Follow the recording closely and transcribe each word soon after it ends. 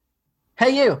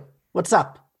Hey you, what's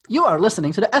up? You are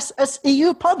listening to the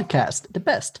SSEU podcast, the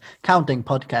best counting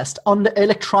podcast on the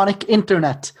electronic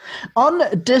internet. On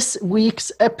this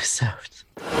week's episode,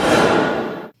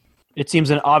 it seems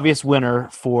an obvious winner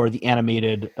for the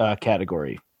animated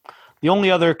category. The only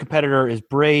other competitor is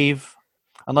Brave.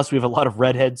 Unless we have a lot of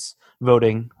redheads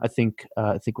voting, I think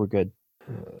we're good.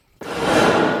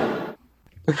 I'm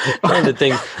trying to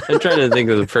think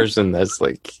of the person that's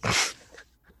like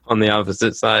on the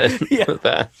opposite side of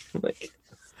that. Like,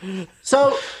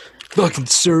 so fucking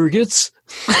surrogates.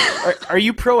 Are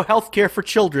you pro healthcare for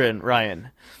children,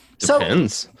 Ryan?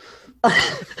 Depends.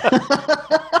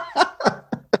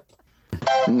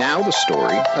 Now the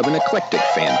story of an eclectic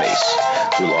fan base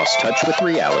who lost touch with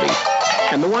reality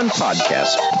and the one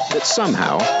podcast that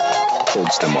somehow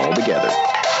holds them all together.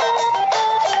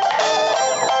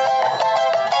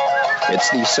 It's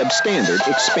the Substandard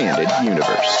Expanded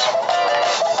Universe.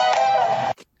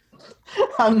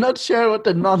 I'm not sure what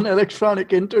the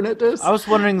non-electronic internet is. I was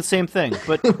wondering the same thing,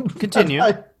 but continue.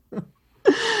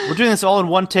 We're doing this all in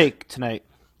one take tonight.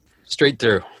 Straight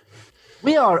through.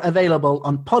 We are available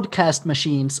on podcast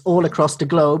machines all across the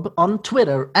globe, on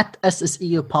Twitter at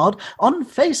SSEUPod, on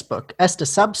Facebook as the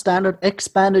Substandard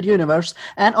Expanded Universe,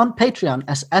 and on Patreon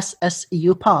as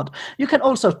SSEUPod. You can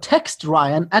also text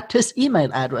Ryan at his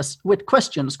email address with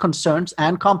questions, concerns,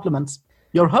 and compliments.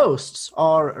 Your hosts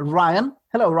are Ryan.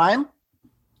 Hello, Ryan.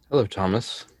 Hello,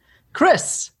 Thomas.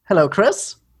 Chris. Hello,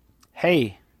 Chris.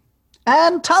 Hey.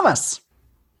 And Thomas.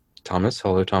 Thomas.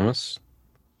 Hello, Thomas.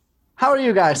 How are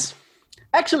you guys?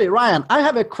 Actually, Ryan, I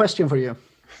have a question for you.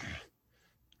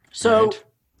 So,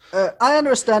 I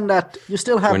understand that you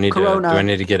still have Corona. Do I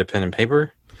need to get a pen and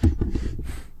paper?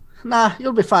 Nah,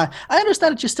 you'll be fine. I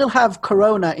understand that you still have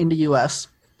Corona in the US.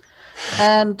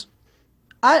 And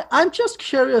I'm just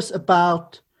curious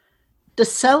about the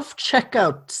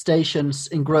self-checkout stations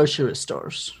in grocery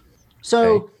stores.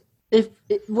 So,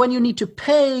 when you need to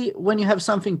pay, when you have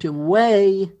something to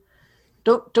weigh,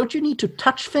 don't you need to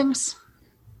touch things?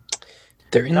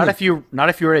 Not if you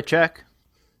were to check.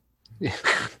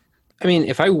 I mean,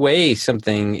 if I weigh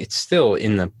something, it's still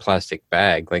in the plastic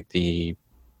bag, like the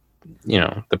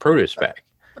produce bag.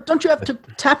 But don't you have to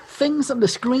tap things on the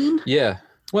screen? Yeah.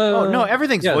 Well, no,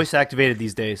 everything's voice activated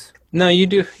these days. No, you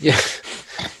do. Yeah.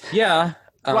 Yeah.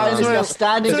 Ryan is just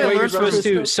standing there. You're supposed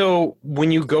to. So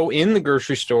when you go in the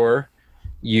grocery store,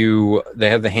 they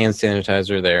have the hand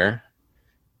sanitizer there,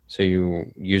 so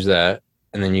you use that.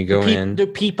 And then you go in. Do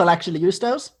people actually use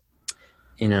those?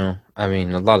 I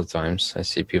mean, a lot of times I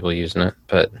see people using it,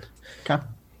 but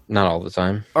not all the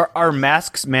time. Are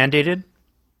masks mandated?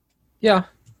 Yeah,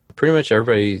 pretty much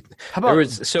everybody. How about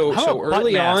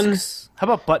early on? How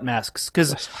about butt masks?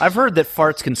 Because I've heard that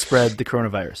farts can spread the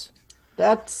coronavirus.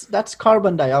 That's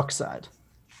carbon dioxide.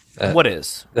 What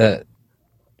is that?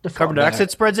 The carbon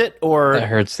dioxide spreads it, or that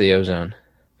hurts the ozone.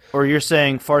 Or you're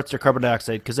saying farts are carbon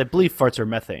dioxide? Because I believe farts are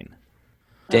methane.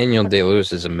 Daniel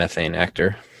Day-Lewis is a methane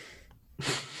actor.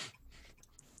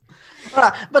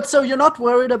 But so you're not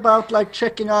worried about like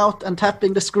checking out and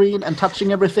tapping the screen and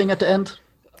touching everything at the end?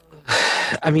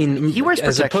 I mean, he wears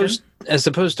protection. As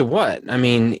opposed to what? I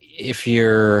mean, if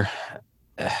you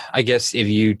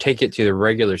take it to the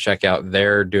regular checkout,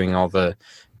 they're doing all the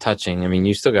touching. I mean,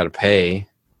 you still got to pay.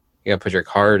 You got to put your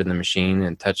card in the machine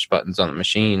and touch buttons on the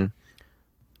machine.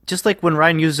 Just like when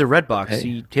Ryan uses a Redbox,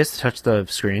 he has to touch the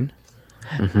screen.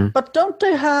 Mm-hmm. But don't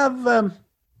they have?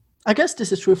 I guess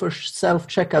this is true for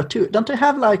self-checkout too. Don't they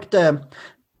have like the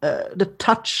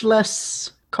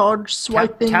touchless card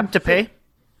swiping? Tap to pay.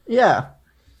 Yeah,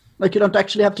 like you don't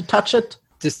actually have to touch it.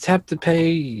 Does tap to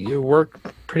pay work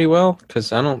pretty well?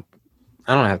 Because I don't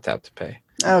have tap to pay.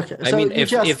 Okay, I mean,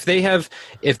 if they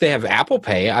have Apple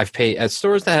Pay, I've paid at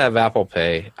stores that have Apple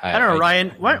Pay. I don't know, Ryan.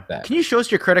 What? Can you show us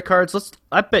your credit cards?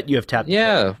 I bet you have tap.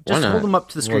 Yeah, just hold them up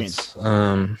to the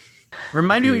screen.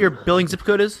 Remind me what your billing zip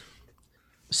code is.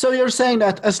 So you're saying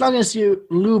that as long as you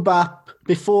lube up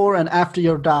before and after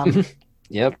you're done,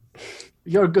 yep,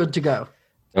 you're good to go.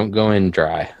 Don't go in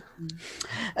dry.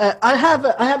 I have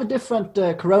a different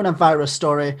coronavirus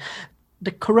story.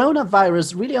 The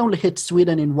coronavirus really only hit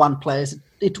Sweden in one place.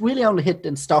 It really only hit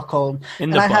in Stockholm.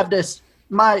 I have this.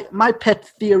 My pet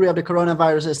theory of the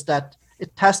coronavirus is that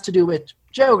it has to do with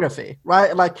geography,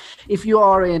 right? Like if you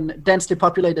are in densely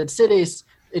populated cities,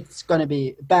 it's going to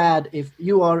be bad. If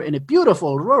you are in a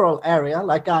beautiful rural area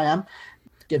like I am,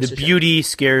 the beauty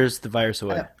scares the virus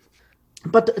away.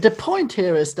 But the point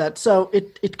here is that so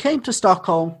it came to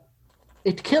Stockholm,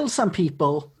 it killed some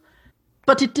people,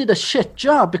 but it did a shit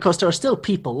job because there are still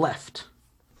people left.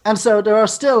 And so there are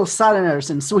still Southerners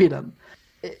in Sweden.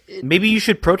 Maybe you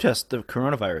should protest the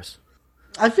coronavirus.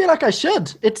 I feel like I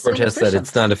should. It's Protest that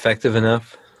it's not effective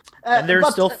enough. And there's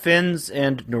still Finns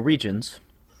and Norwegians.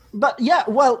 But yeah,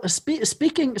 well,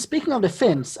 speaking of the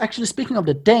Finns, actually speaking of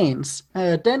the Danes,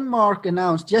 Denmark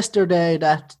announced yesterday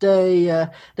that they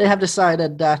have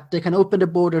decided that they can open the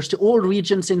borders to all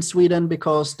regions in Sweden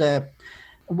because the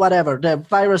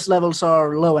virus levels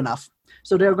are low enough.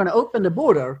 So they're going to open the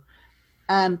border.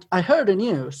 And I heard the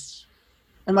news,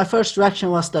 and my first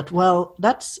reaction was that, well,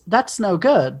 that's no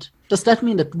good. Does that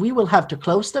mean that we will have to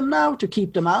close them now to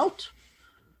keep them out?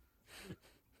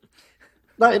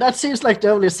 That seems like the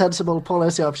only sensible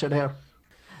policy option here.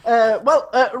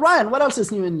 Ryan, what else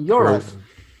is new in your life?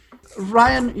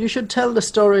 Ryan, you should tell the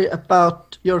story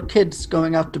about your kids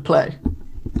going out to play.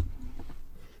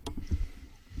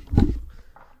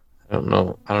 I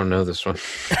don't know this one.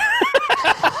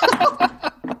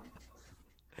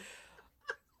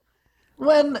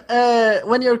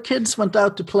 When your kids went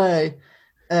out to play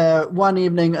one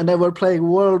evening and they were playing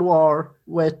World War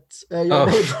with your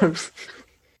neighbors.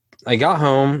 I got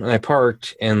home and I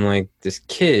parked, and like this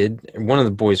kid, one of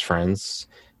the boys' friends,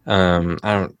 I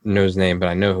don't know his name, but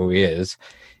I know who he is.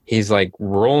 He's like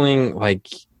rolling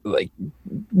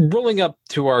up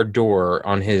to our door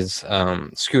on his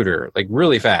scooter, like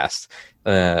really fast,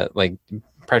 like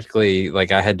practically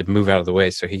like I had to move out of the way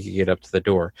so he could get up to the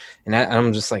door. And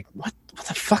I'm just like, what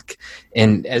the fuck?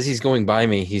 And as he's going by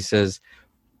me, he says,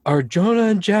 "Are Jonah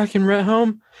and Jack and Rhett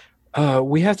home?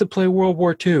 We have to play World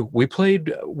War II. We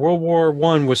played World War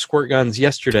I with squirt guns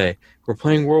yesterday. We're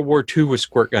playing World War II with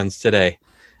squirt guns today."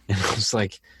 And I was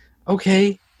like,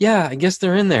 okay, yeah, I guess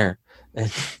they're in there.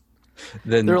 And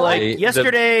then they're like,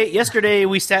 yesterday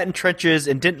we sat in trenches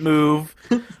and didn't move.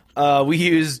 We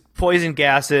used poison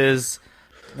gases.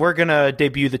 We're gonna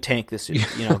debut the tank this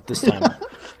time.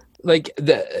 Like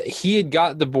he had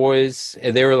got the boys,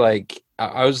 and they were like,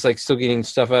 I was like still getting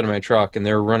stuff out of my truck, and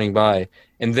they were running by,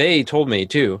 and they told me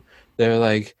too. They're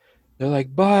like,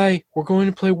 bye. We're going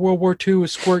to play World War II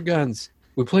with squirt guns.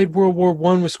 We played World War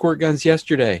I with squirt guns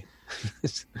yesterday.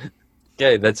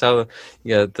 Okay, that's how.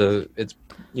 Yeah, it's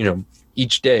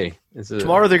each day.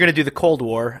 Tomorrow they're gonna do the Cold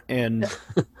War, and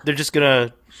they're just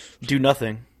gonna do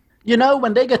nothing.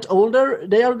 When they get older,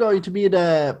 they are going to be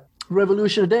the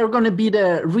revolution. They are going to be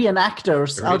the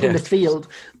reenactors out in the field.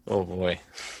 Oh boy.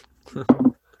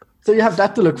 So you have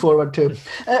that to look forward to.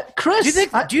 Chris,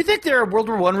 do you think there are World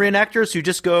War I reenactors who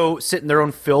just go sit in their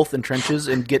own filth in trenches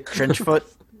and get trench foot?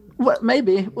 Well,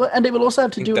 maybe. Well, and they will also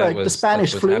have to do the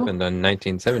Spanish flu. That happened in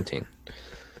 1917.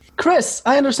 Chris,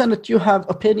 I understand that you have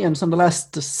opinions on the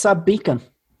last Sub-Beacon.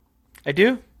 I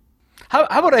do. How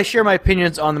about I share my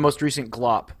opinions on the most recent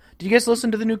Glop? Did you guys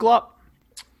listen to the new Glop?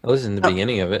 I listened to the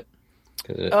beginning of it.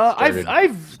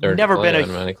 I've never been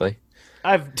automatically.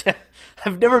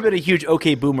 I've never been a huge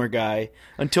OK Boomer guy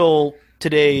until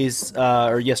today's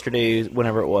or yesterday's,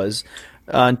 whenever it was,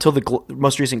 until the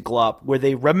most recent Glop, where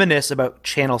they reminisce about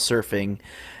channel surfing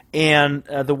and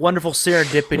the wonderful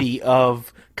serendipity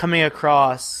of coming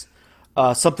across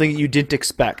something that you didn't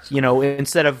expect.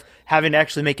 Instead of having to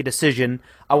actually make a decision,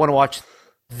 I want to watch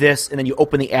this, and then you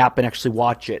open the app and actually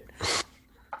watch it.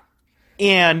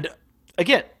 And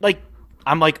again,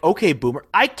 I'm like, okay, Boomer,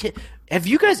 have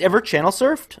you guys ever channel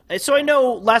surfed? So I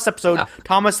know last episode,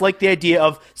 Thomas liked the idea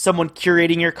of someone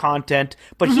curating your content,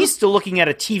 but he's still looking at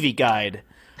a TV guide.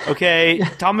 Okay,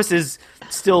 Thomas is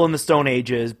still in the Stone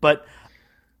Ages, but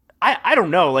I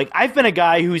don't know. I've been a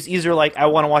guy who's either like, I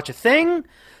want to watch a thing,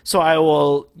 so I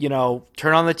will,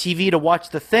 turn on the TV to watch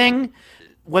the thing,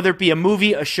 whether it be a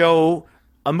movie, a show,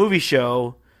 a movie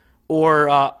show,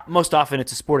 or most often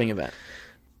it's a sporting event.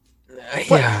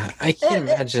 Yeah, I can't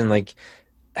imagine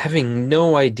having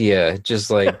no idea,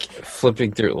 just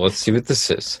flipping through. Let's see what this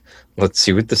is. Let's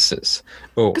see what this is.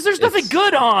 Oh, because there's nothing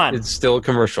good on. It's still a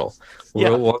commercial.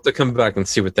 We'll have to come back and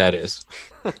see what that is.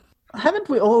 Haven't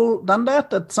we all done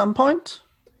that at some point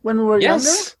when we were younger?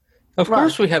 Yes, of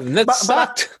course we have. And that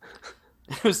sucked.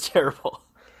 It was terrible.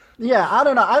 Yeah, I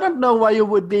don't know. I don't know why you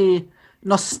would be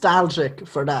nostalgic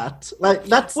for that.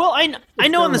 That's well, I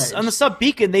know on the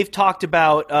Sub-Beacon they've talked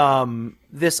about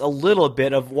this a little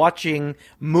bit of watching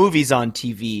movies on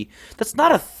TV. That's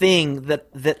not a thing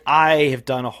that I have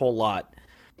done a whole lot,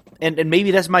 and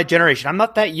maybe that's my generation. I'm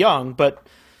not that young, but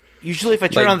usually if I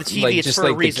turn on the TV, it's just for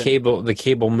a reason. The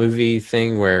cable movie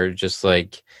thing where just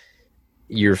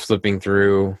you're flipping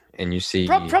through. And you see...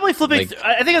 Probably flipping...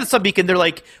 I think on the Sub-Beacon, they're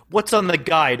like, what's on the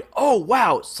guide? Oh,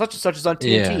 wow, such and such is on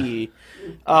TNT.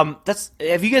 Yeah.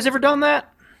 Have you guys ever done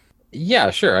that?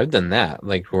 Yeah, sure, I've done that.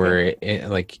 Where,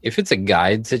 if it's a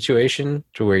guide situation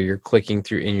to where you're clicking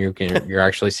through and you're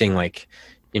actually seeing,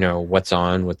 what's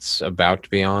on, what's about to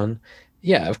be on,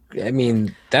 Yeah, I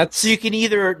mean that's so you can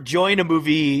either join a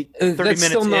movie 30 minutes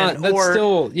still not, in, that's or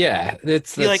still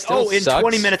it's be like, still in sucks.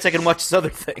 20 minutes I can watch this other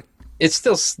thing.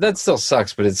 That still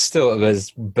sucks, but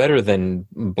it's better than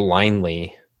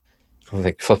blindly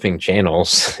like flipping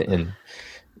channels and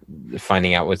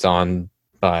finding out what's on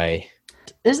by.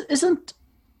 Isn't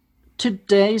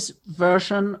today's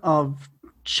version of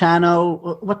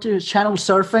channel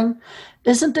surfing?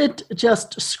 Isn't it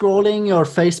just scrolling your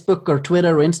Facebook or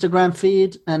Twitter or Instagram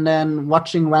feed and then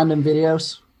watching random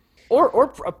videos? Or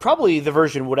probably the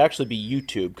version would actually be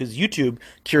YouTube, because YouTube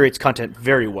curates content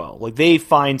very well. Like, they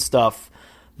find stuff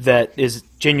that is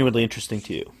genuinely interesting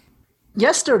to you.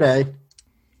 Yesterday,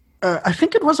 I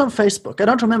think it was on Facebook. I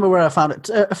don't remember where I found it.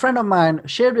 A friend of mine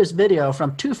shared this video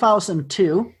from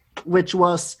 2002, which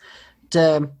was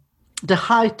the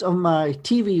height of my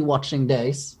TV watching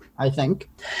days, I think.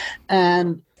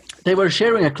 And they were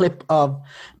sharing a clip of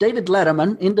David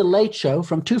Letterman in The Late Show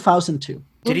from 2002.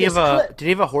 Did he have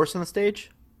a horse on the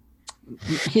stage?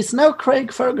 He's no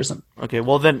Craig Ferguson. Okay,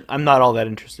 well then I'm not all that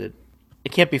interested.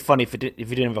 It can't be funny if you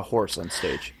didn't have a horse on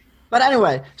stage. But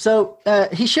anyway, so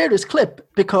he shared this clip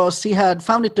because he had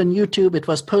found it on YouTube. It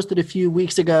was posted a few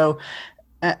weeks ago.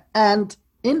 And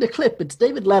in the clip, it's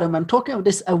David Letterman talking about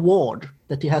this award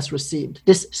that he has received,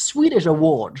 this Swedish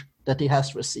award that he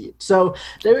has received. So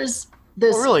there is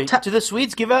this... Oh, really? Do the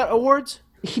Swedes give out awards?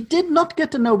 He did not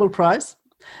get the Nobel Prize.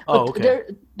 Oh, okay.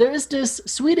 There is this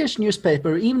Swedish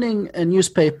newspaper, evening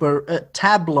newspaper,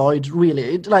 tabloid,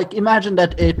 really. Like, imagine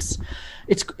that it's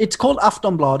called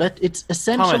Aftonbladet. It's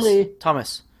essentially...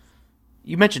 Thomas,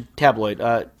 you mentioned tabloid.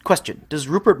 Question, does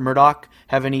Rupert Murdoch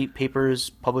have any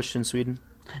papers published in Sweden?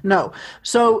 No.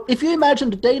 So if you imagine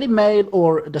the Daily Mail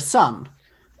or the Sun,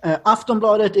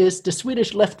 Aftonbladet is the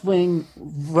Swedish left-wing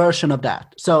version of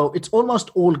that. So it's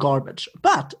almost all garbage.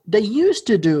 But they used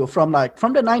to do, from the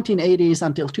 1980s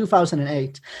until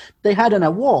 2008, they had an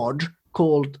award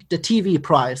called the TV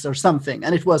Prize or something.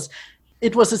 And it was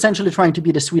essentially trying to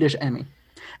be the Swedish Emmy.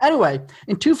 Anyway,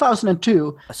 in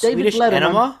 2002, David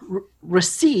Letterman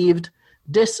received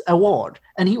this award,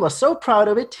 and he was so proud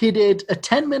of it. He did a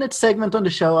 10-minute segment on the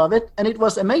show of it, and it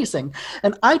was amazing.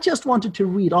 And I just wanted to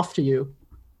read off to you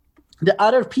the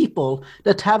other people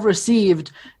that have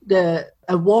received the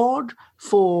award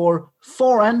for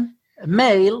foreign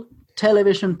male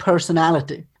television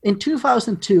personality. In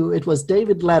 2002, it was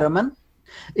David Letterman.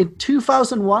 In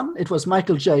 2001, it was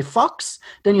Michael J. Fox.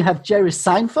 Then you have Jerry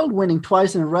Seinfeld winning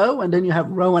twice in a row, and then you have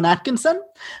Rowan Atkinson.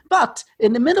 But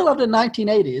in the middle of the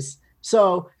 1980s,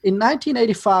 so in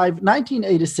 1985,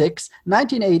 1986,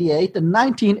 1988, and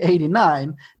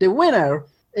 1989, the winner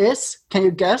is, can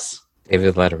you guess?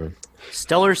 David Letterman.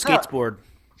 Stellar Skateboard.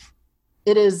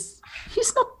 It is.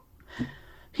 He's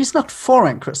not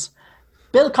foreign, Chris.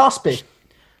 Bill Cosby.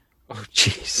 Oh,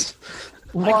 jeez.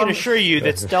 I can assure you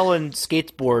that Stellar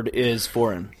Skateboard is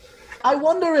foreign. I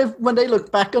wonder if when they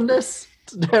look back on this,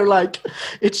 they're like,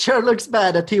 it sure looks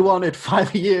bad that he won it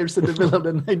 5 years in the middle of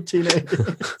the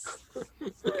 1980s.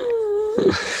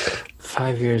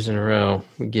 5 years in a row,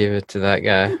 we gave it to that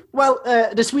guy. Well,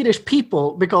 the Swedish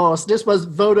people, because this was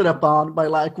voted upon by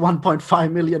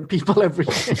 1.5 million people every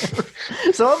year.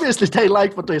 So obviously they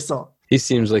liked what they saw. He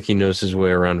seems like he knows his way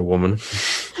around a woman.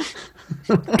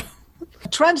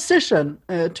 Transition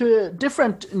to a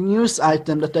different news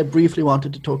item that I briefly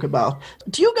wanted to talk about.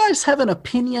 Do you guys have an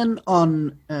opinion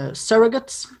on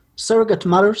surrogate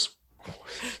mothers?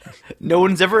 No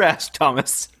one's ever asked,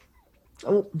 Thomas.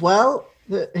 Well,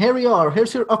 here we are.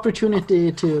 Here's your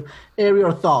opportunity to air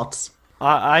your thoughts.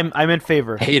 I'm in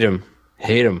favor. Hate him.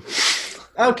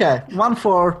 Okay, 1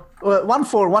 for,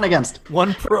 1 against.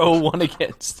 1 pro, 1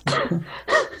 against. I'm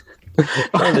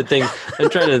trying to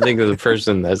think of the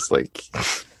person that's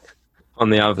on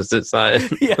the opposite side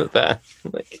of that.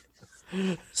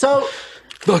 So,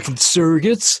 fucking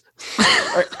surrogates.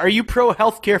 Are you pro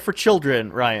healthcare for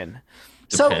children, Ryan?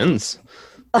 Depends.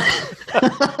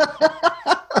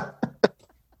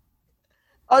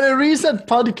 On a recent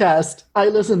podcast I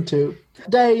listened to,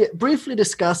 they briefly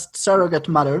discussed surrogate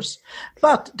mothers,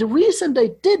 but the reason they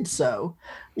did so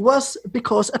was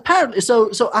because apparently, so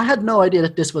I had no idea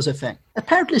that this was a thing.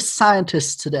 Apparently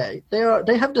scientists today,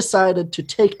 they have decided to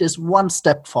take this one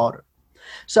step further.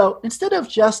 So instead of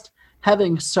just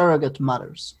having surrogate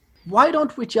mothers, why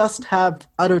don't we just have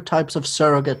other types of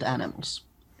surrogate animals?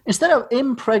 Instead of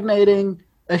impregnating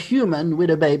a human with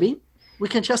a baby, we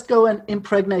can just go and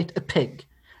impregnate a pig.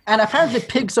 And apparently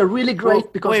pigs are really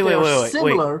great because they are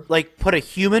similar. Like put a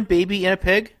human baby in a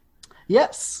pig?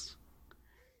 Yes.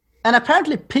 And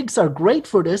apparently pigs are great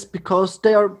for this because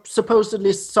they are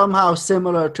supposedly somehow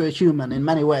similar to a human in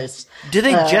many ways. Do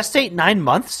they gestate 9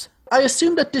 months? I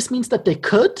assume that this means that they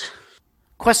could.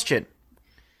 Question.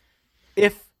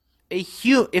 If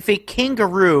a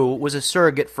kangaroo was a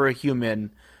surrogate for a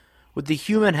human, would the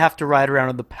human have to ride around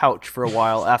in the pouch for a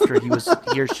while after he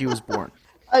or she was born?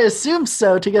 I assume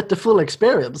so, to get the full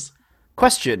experience.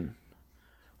 Question.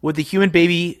 Would the human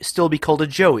baby still be called a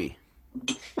Joey?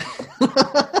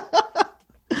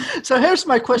 So here's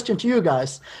my question to you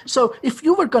guys. So if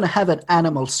you were going to have an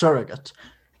animal surrogate,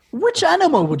 which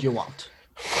animal would you want?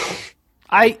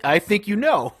 I think you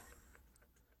know.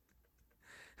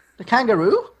 The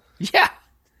kangaroo? Yeah.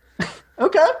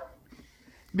 Okay.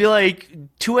 Be like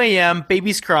 2 a.m.,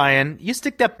 baby's crying. You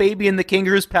stick that baby in the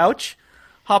kangaroo's pouch,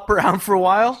 hop around for a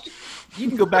while, you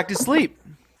can go back to sleep.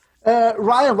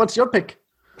 Ryan, what's your pick?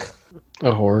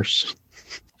 A horse.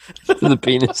 The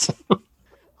penis.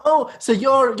 Oh, so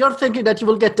you're thinking that you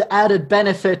will get the added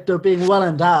benefit of being well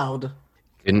endowed.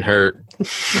 Didn't hurt.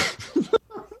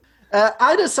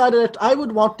 I decided that I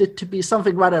would want it to be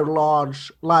something rather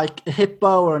large, like a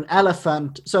hippo or an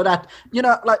elephant, so that,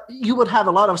 like you would have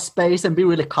a lot of space and be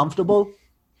really comfortable.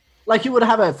 Like you would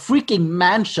have a freaking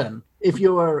mansion if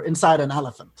you were inside an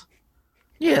elephant.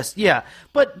 Yes, yeah.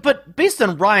 But based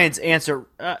on Ryan's answer,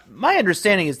 my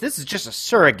understanding is this is just a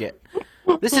surrogate.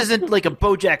 This isn't like a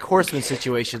BoJack Horseman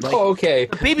situation. Like, okay.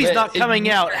 The baby's not coming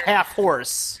out half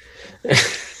horse.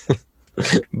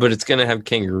 But it's going to have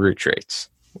kangaroo traits.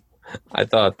 I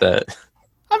thought that.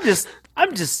 I'm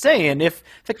just saying, if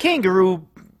the kangaroo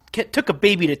took a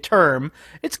baby to term,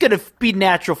 it's going to be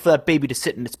natural for that baby to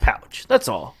sit in its pouch. That's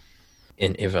all.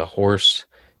 And if a horse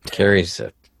carries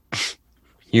a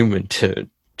human to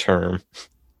term,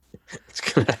 it's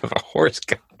going to have a horse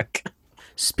cock.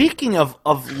 Speaking of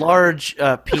large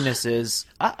penises,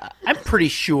 I'm pretty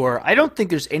sure, I don't think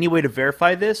there's any way to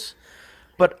verify this,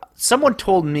 but someone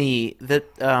told me that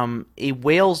a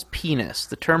whale's penis,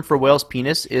 the term for whale's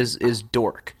penis is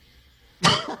dork.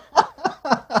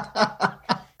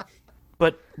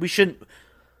 But we shouldn't,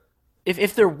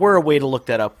 if there were a way to look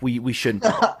that up, we shouldn't.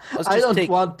 I don't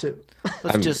want to.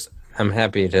 I'm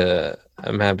happy to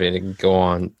go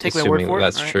on take my word assuming for it?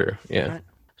 That's All right. true. Yeah. All right.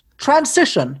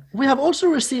 Transition. We have also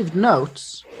received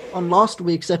notes on last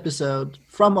week's episode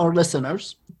from our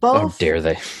listeners. Oh, Both dare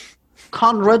they?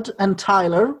 Conrad and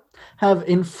Tyler have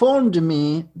informed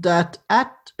me that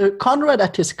Conrad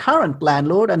at his current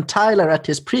landlord and Tyler at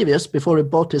his previous, before he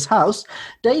bought his house,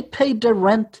 they paid their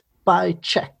rent by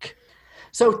check.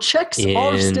 So checks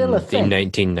are still a thing. In the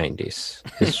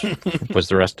 1990s. Was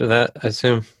the rest of that, I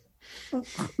assume?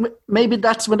 Maybe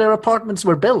that's when their apartments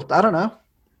were built. I don't know.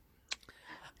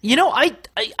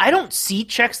 I don't see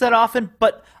checks that often,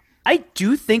 but I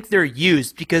do think they're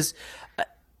used because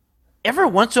every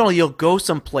once in a while you'll go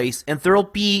someplace and there'll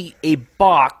be a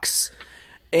box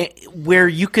where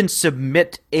you can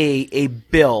submit a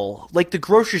bill. Like the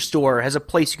grocery store has a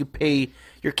place you can pay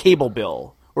your cable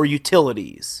bill or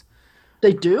utilities.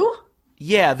 They do?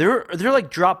 Yeah, they're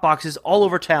like drop boxes all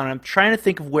over town. I'm trying to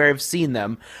think of where I've seen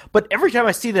them, but every time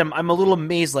I see them, I'm a little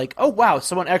amazed. Like, oh wow,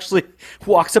 someone actually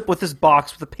walks up with this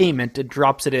box with a payment and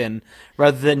drops it in,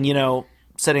 rather than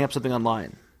setting up something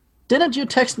online. Didn't you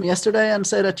text me yesterday and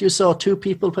say that you saw 2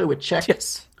 people pay with check?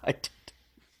 Yes, I did.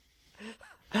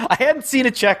 I hadn't seen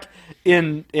a check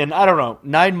in I don't know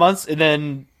 9 months, and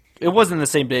then it wasn't the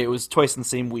same day. It was twice in the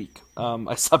same week.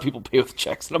 I saw people pay with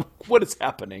checks, and I'm like, what is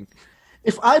happening?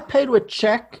 If I paid with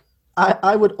check,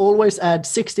 I would always add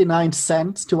 69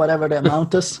 cents to whatever the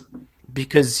amount is.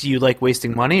 Because you like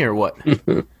wasting money, or what?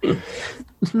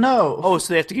 No. Oh,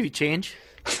 so they have to give you change?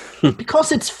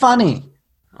 Because it's funny.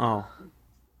 Oh.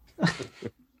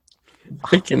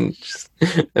 I can just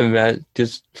imagine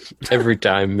just every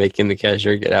time making the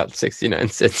cashier get out 69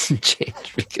 cents in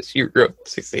change because you wrote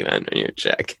 69 on your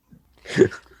check.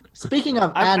 Speaking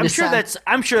of I'm sure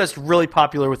that's really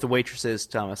popular with the waitresses,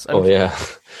 Thomas. Yeah.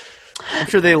 I'm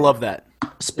sure they love that.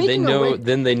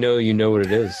 Then they know you know what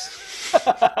it is.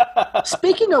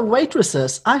 Speaking of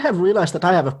waitresses, I have realized that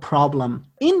I have a problem.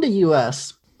 In the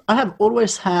US, I have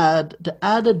always had the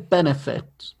added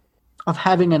benefit of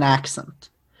having an accent,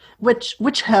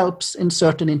 which helps in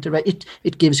certain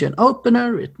it gives you an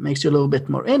opener, it makes you a little bit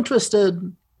more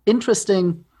interesting.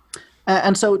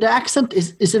 And so the accent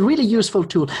is a really useful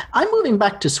tool. I'm moving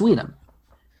back to Sweden.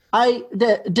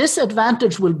 The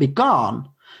disadvantage will be gone.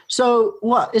 So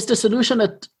what is the solution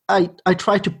that I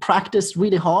try to practice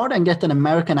really hard and get an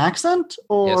American accent?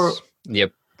 Or Yes.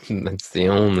 Yep. That's the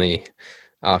only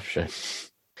option.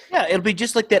 Yeah, it'll be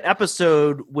just like that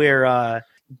episode where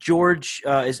George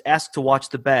is asked to watch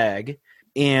the bag,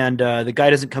 and the guy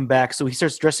doesn't come back, so he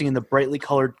starts dressing in the brightly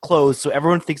colored clothes, so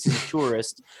everyone thinks he's a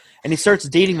tourist, and he starts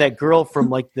dating that girl from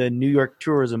like the New York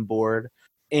Tourism Board,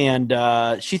 and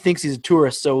she thinks he's a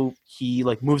tourist, so he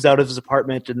like moves out of his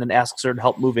apartment and then asks her to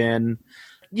help move in.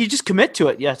 You just commit to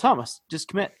it. Yeah, Thomas, just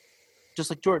commit. Just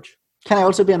like George. Can I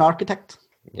also be an architect?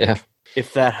 Yeah.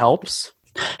 If that helps.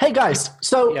 Hey guys,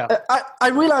 so I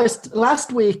realized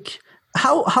last week,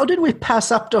 how did we pass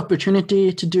up the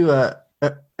opportunity to do a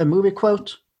movie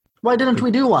quote? Why didn't we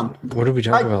do one? What did we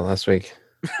talk about last week?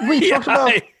 We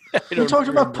talked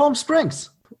about Palm Springs.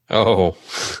 Oh.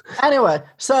 Anyway,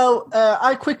 so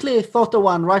I quickly thought of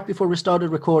one right before we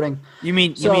started recording. You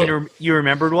mean you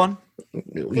remembered one?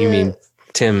 You mean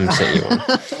Tim sent you one?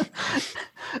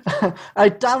 I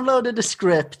downloaded the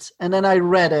script and then I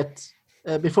read it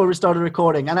before we started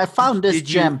recording, and I found this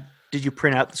gem. Did you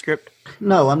print out the script?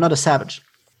 No, I'm not a savage.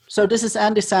 So this is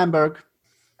Andy Samberg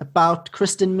about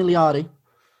Kristen Milioti.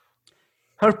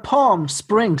 Her palm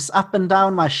springs up and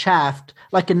down my shaft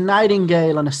like a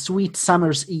nightingale on a sweet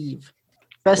summer's eve.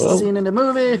 Best scene in the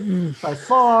movie, by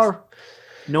far.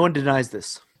 No one denies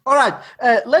this. All right,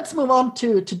 let's move on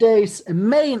to today's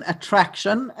main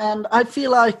attraction. And I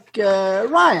feel like,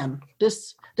 Ryan,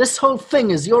 this whole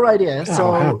thing is your idea,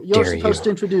 so you're supposed to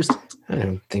introduce it. I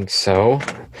don't think so.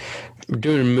 We're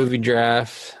doing a movie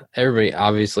draft. Everybody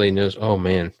obviously knows. Oh,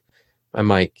 man. My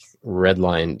mic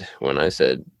redlined when I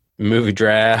said movie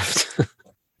draft.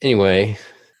 Anyway,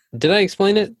 did I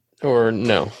explain it or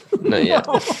no? Not yet.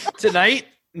 No. Tonight?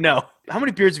 No. How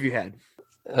many beers have you had?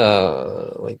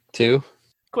 Like 2.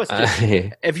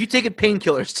 Question. Have you taken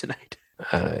painkillers tonight?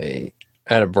 I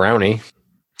had a brownie.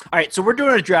 All right, so we're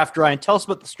doing a draft, Ryan. Tell us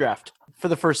about this draft for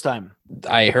the first time.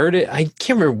 I heard it. I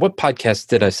can't remember what podcast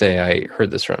did I say I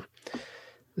heard this from.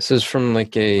 This is from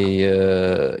like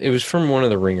it was from one of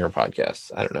the Ringer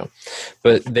podcasts. I don't know.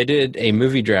 But they did a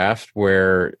movie draft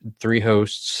where 3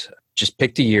 hosts just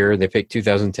picked a year. They picked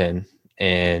 2010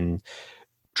 and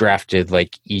drafted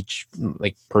like each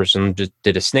like person just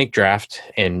did a snake draft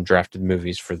and drafted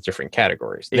movies for different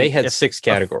categories. They had 6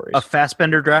 categories. A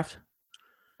Fassbender draft?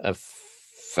 A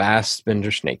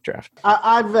Fassbender snake draft.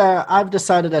 I've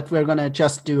decided that we're gonna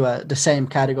just do the same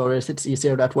categories. It's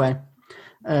easier that way.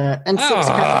 And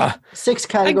 6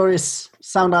 categories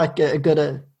sound like a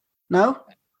good. No,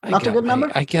 not a good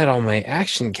number. I got all my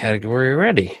action category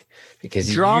ready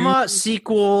because drama,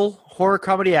 sequel, horror,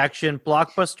 comedy, action,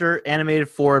 blockbuster, animated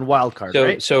 4, and wild card.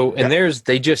 Right? So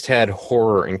they just had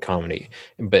horror and comedy.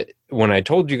 But when I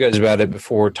told you guys about it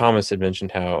before, Thomas had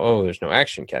mentioned how there's no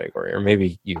action category, or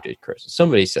maybe you did, Chris.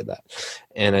 Somebody said that,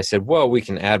 and I said, well, we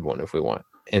can add one if we want.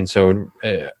 And so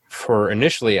for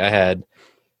initially, I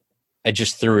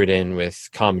just threw it in with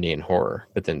comedy and horror.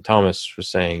 But then Thomas was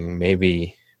saying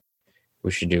maybe we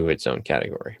should do its own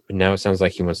category. But now it sounds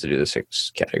like he wants to do the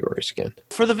 6 categories again.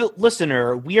 For the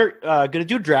listener, we are going to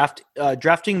do a draft,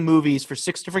 drafting movies for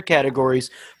 6 different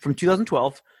categories from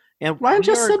 2012. And Ryan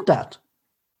just said that.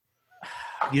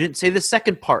 You didn't say the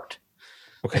second part.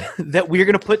 Okay. That we're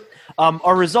going to put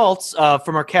our results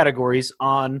from our categories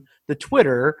on the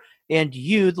Twitter, and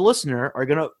you, the listener, are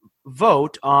going to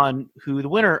vote on who the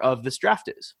winner of this draft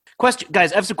is.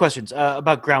 Guys, I have some questions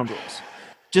about ground rules.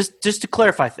 Just to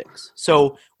clarify things.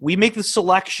 So we make the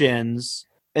selections,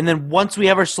 and then once we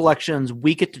have our selections,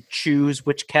 we get to choose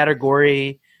which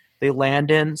category they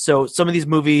land in. So some of these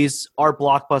movies are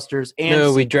blockbusters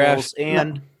and we draft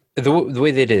and the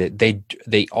way they did it.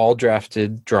 They all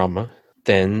drafted drama.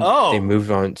 Then they moved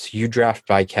on. So you draft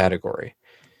by category.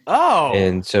 Oh,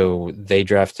 and so they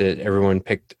drafted. Everyone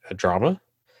picked a drama.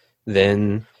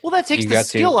 Then that takes the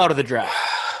skill out of the draft.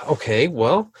 Okay,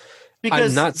 well.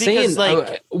 I'm not saying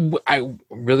I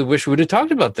really wish we would have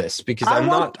talked about this because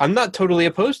I'm not totally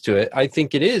opposed to it. I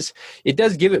think it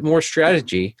does give it more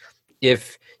strategy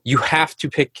if you have to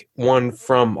pick one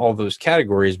from all those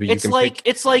categories, but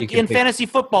it's like in fantasy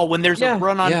football when there's a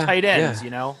run on tight ends,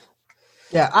 you know.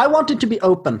 Yeah, I want it to be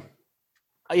open.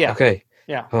 Yeah. Okay.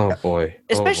 Yeah. Oh boy.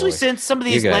 Especially since some of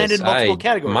these land in multiple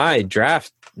categories.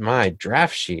 My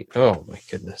draft sheet. Oh my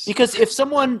goodness. Because if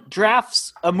someone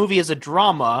drafts a movie as a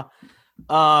drama, that's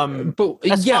fine.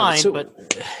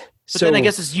 But then I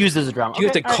guess it's used as a drama. Do you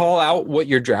have to call out what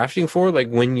you're drafting for, like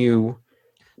when you?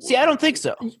 See, I don't think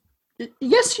so.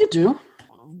 Yes, you do.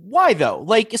 Why though?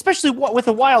 Like, especially with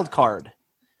a wild card.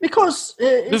 Because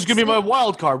this is going to be my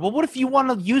wild card. Well, what if you want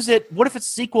to use it? What if it's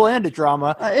a sequel and a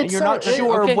drama, and you're not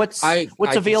sure what's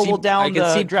available down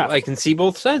the draft? I can see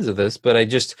both sides of this, but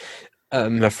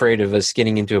I'm afraid of us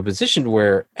getting into a position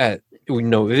where, if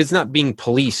it's not being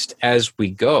policed as we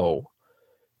go,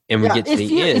 and we get to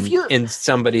the end, and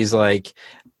somebody's like,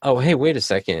 oh, hey, wait a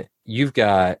second. You've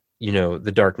got,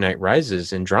 The Dark Knight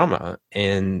Rises in drama,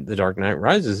 and The Dark Knight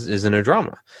Rises isn't a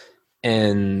drama.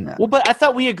 And well, but I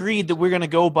thought we agreed that we're going to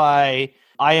go by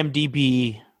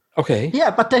IMDb. Okay. Yeah,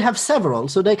 but they have several,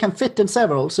 so they can fit in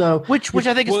several. So which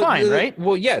I think is fine, right?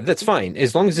 Well, yeah, that's fine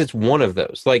as long as it's one of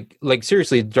those. Like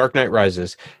seriously, Dark Knight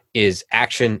Rises is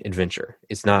action adventure.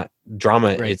 It's not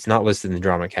drama. Right. It's not listed in the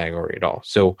drama category at all.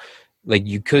 So, like,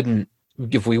 you couldn't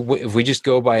if we just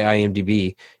go by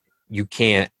IMDb, you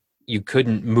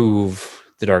couldn't move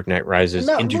The Dark Knight Rises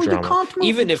into drama. You can't move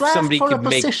even if somebody could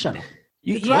make.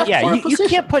 You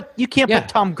can't put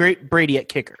Tom Brady at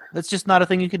kicker. That's just not a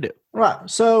thing you can do. Right.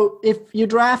 So if you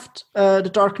draft The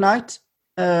Dark Knight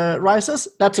Rises,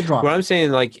 that's a drama. What I'm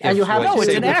saying, and you have it's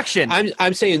an action.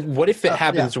 I'm saying, what if it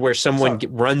happens where somebody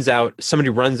runs out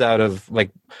of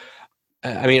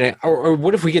or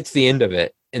what if we get to the end of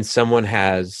it and someone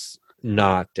has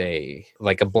not a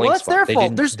blank well, that's spot? Their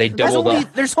fault. There's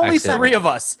only three of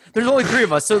us. There's only three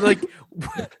of us. So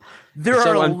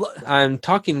I'm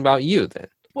talking about you then.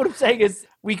 What I'm saying is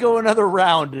we go another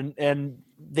round and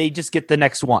they just get the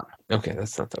next one. Okay,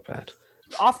 that's not that bad.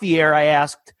 Off the air, I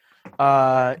asked,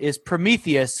 is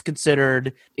Prometheus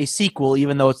considered a sequel,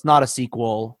 even though it's not a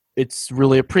sequel? It's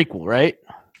really a prequel, right?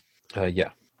 Yeah.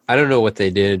 I don't know what they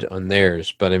did on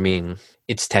theirs, but I mean,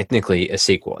 it's technically a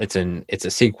sequel. It's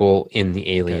a sequel in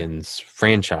the Aliens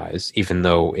franchise, even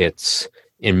though it's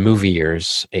in movie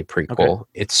years a prequel. Okay.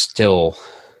 It's still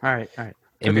all right.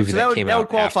 A movie that came out would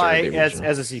qualify after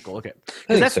as a sequel. Okay,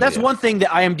 that's yeah. one thing that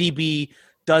IMDb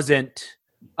doesn't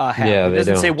have. Yeah, it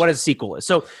doesn't don't. say what a sequel is.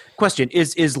 So, question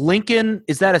is Lincoln?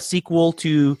 Is that a sequel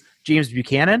to James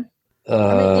Buchanan?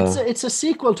 It's a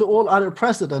sequel to All Other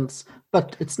Presidents,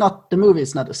 but it's not the movie.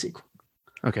 It's not a sequel.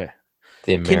 Okay.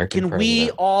 The American Can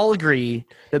we all agree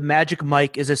that Magic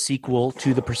Mike is a sequel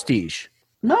to The Prestige?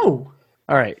 No.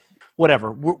 All right.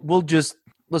 Whatever.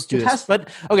 Let's do this. But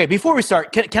okay, before we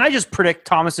start, can I just predict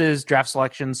Thomas's draft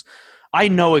selections? I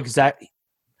know exactly.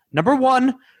 Number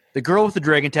 1, the girl with the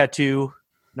dragon tattoo.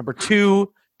 Number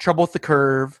 2, Trouble with the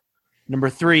Curve. Number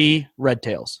 3, Red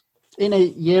Tails. In a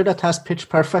year that has Pitch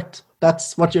Perfect,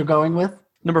 that's what you're going with?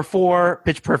 Number 4,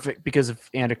 Pitch Perfect, because of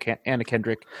Anna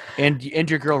Kendrick and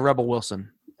your girl Rebel Wilson.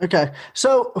 Okay,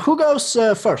 so who goes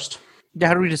first? Yeah,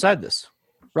 how do we decide this?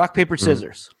 Rock, paper,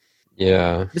 scissors.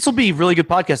 Yeah. This will be really good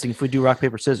podcasting if we do rock,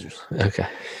 paper, scissors. Okay.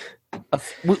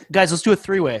 Guys, let's do a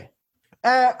 3-way.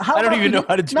 I don't even know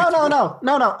how to do it.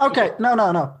 No. Okay,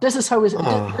 no. This is how we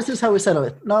settle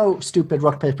it. No stupid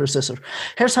rock, paper, scissors.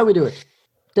 Here's how we do it.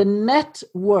 The net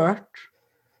worth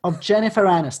of Jennifer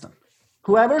Aniston.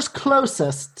 Whoever's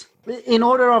closest, in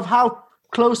order of how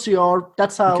close you are,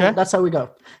 that's how we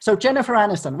go. So Jennifer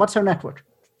Aniston, what's her net worth?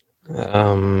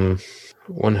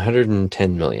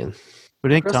 110 million. What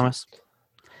do you think, Thomas?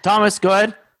 Thomas, go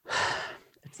ahead.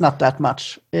 It's not that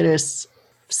much. It is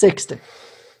 60.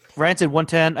 Ryan said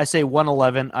 110. I say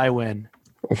 111. I win.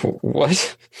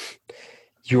 What?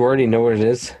 You already know what it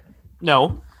is?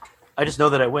 No. I just know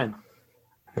that I win.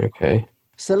 Okay.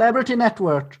 Celebrity net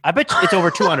worth. I bet it's over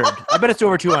 200. I bet it's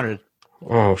over 200.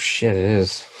 Oh, shit, it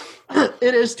is.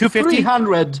 It is 250?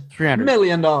 $300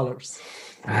 million.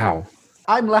 Wow.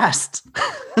 I'm last.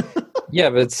 Yeah,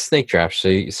 but it's snake draft,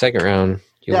 so second round,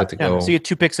 you let to go. So you get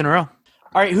 2 picks in a row.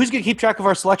 All right, who's going to keep track of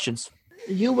our selections?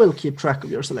 You will keep track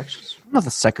of your selections. I'm not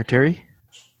the secretary.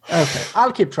 Okay,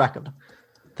 I'll keep track of them.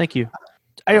 Thank you.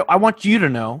 I want you to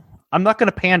know, I'm not going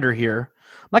to pander here.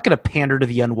 I'm not going to pander to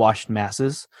the unwashed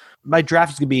masses. My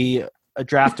draft is going to be a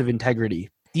draft of integrity.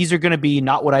 These are going to be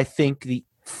not what I think the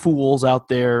fools out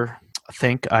there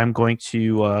think. I'm going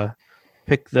to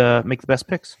make the best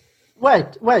picks.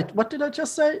 Wait, what did I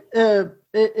just say?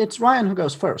 It's Ryan who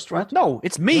goes first, right? No,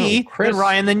 it's me, then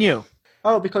Ryan, then you.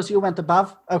 Oh, because you went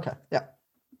above? Okay, yeah.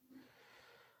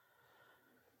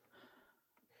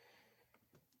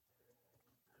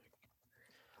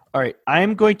 All right,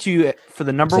 I'm going to, for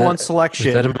the number 1 selection.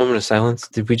 Was that a moment of silence?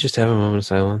 Did we just have a moment of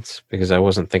silence? Because I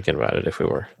wasn't thinking about it if we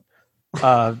were.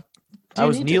 I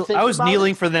was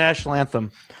kneeling for the national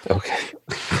anthem. Okay.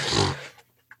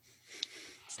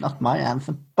 It's not my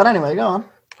anthem. But anyway, go on.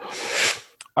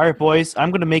 All right, boys,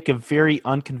 I'm going to make a very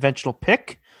unconventional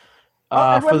pick.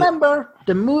 And remember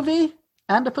the movie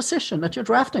and the position that you're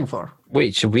drafting for.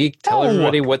 Wait, should we tell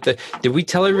everybody did we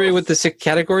tell everybody what the 6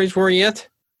 categories were yet?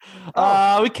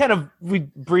 We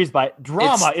breezed by it.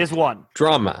 Drama is one.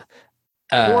 Drama.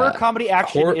 Horror, comedy,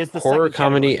 action is the horror, second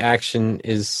comedy, category. action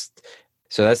is.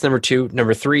 So that's number 2.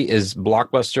 Number 3 is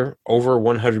blockbuster, over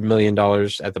 $100 million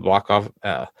at the block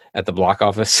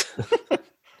office.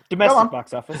 Domestic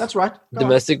box office. That's right.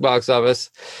 Domestic box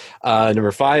office.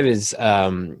 Number 5 is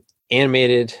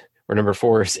animated, or number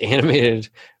 4 is animated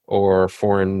or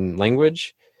foreign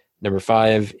language. Number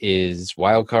 5 is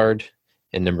wild card,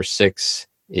 and number 6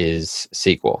 is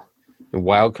sequel. And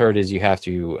wild card is you have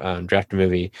to draft a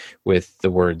movie with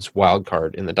the words wild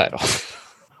card in the title.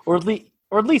 or at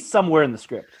least somewhere in the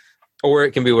script. Or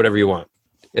it can be whatever you want.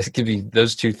 It can be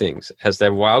those two things. It has to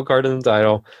have wild card in the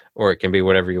title, or it can be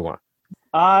whatever you want.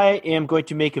 I am going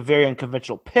to make a very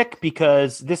unconventional pick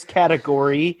because this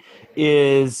category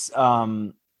is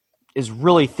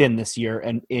really thin this year,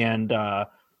 and I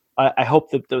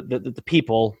hope that the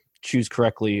people choose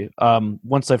correctly.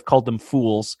 Once I've called them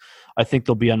fools, I think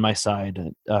they'll be on my side.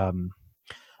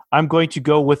 I'm going to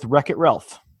go with Wreck-It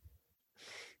Ralph.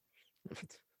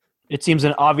 It seems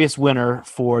an obvious winner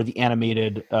for the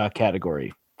animated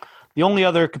category. The only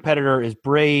other competitor is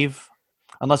Brave,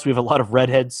 unless we have a lot of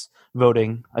redheads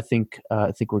voting. I think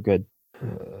we're good.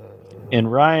 And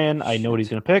Ryan, I know what he's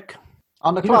going to pick.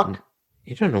 On the clock.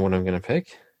 You don't know what I'm going to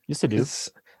pick. Yes, I do.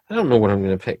 I don't know what I'm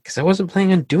going to pick because I wasn't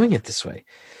planning on doing it this way.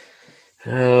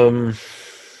 And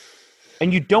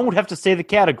you don't have to say the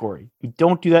category. You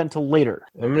don't do that until later.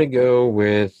 I'm going to go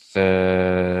with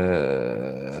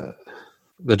The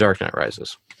Dark Knight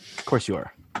Rises. Of course you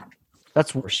are.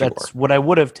 That's what I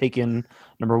would have taken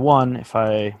number 1 if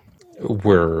I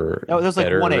were that was like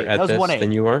better 1A. at That was this 1A.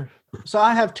 than you are. So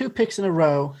I have 2 picks in a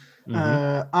row.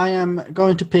 I am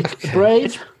going to pick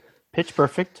Brave. Pitch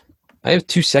Perfect. I have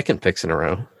 2 second picks in a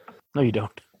row. No, you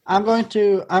don't. I'm going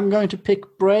to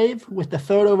pick Brave with the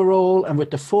 3rd overall, and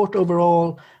with the 4th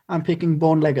overall, I'm picking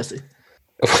Bourne Legacy.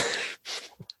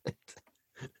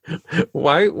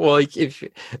 Why? Well, if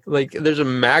there's a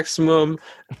maximum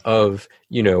of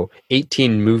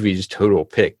 18 movies total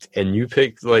picked, and you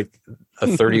picked like a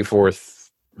 34th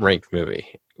ranked movie,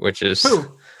 which is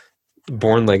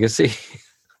Bourne Legacy.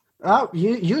 Oh,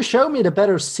 you show me the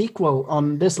better sequel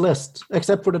on this list,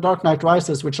 except for The Dark Knight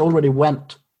Rises, which already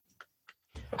went.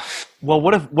 Well,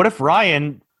 what if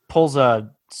Ryan pulls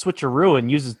a switcheroo and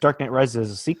uses Dark Knight Rises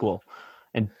as a sequel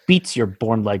and beats your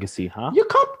Bourne Legacy, huh? You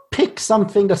can't pick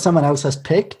something that someone else has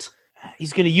picked.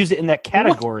 He's going to use it in that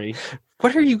category.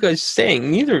 What are you guys saying?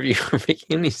 Neither of you are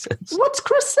making any sense. What's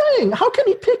Chris saying? How can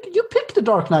he pick? You picked The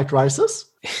Dark Knight Rises.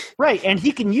 Right, and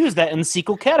he can use that in the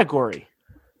sequel category.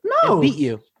 No. And beat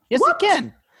you. Yes, What? he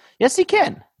can. Yes, he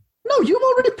can. No, you've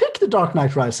already picked The Dark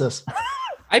Knight Rises.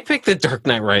 I picked The Dark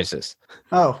Knight Rises.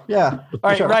 Oh, yeah. All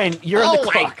right, Sure. Ryan, you're on the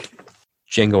clock.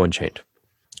 Django Unchained.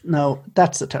 No,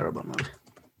 that's a terrible movie.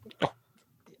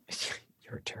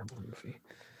 You're a terrible movie.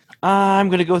 I'm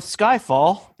going to go with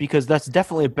Skyfall because that's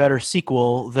definitely a better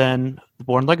sequel than The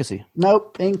Bourne Legacy.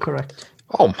 Nope, incorrect.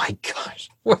 Oh my gosh.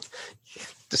 What?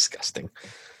 Disgusting.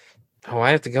 Oh,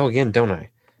 I have to go again, don't I?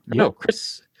 Yep. No,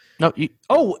 Chris. No,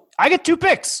 I get 2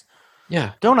 picks,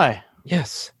 Yeah. don't I?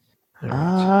 Yes.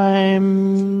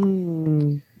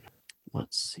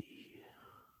 Let's see.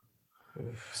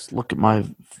 Let's look at my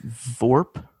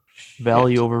VORP,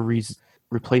 value over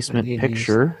replacement I need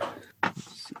picture.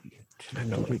 I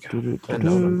know what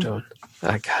I'm doing.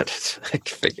 I got it. I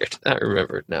figured. I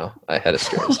remembered now. I had a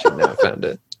strategy. Now I found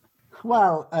it.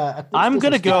 Well, I'm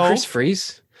going to go. Chris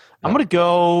Freeze? I'm going to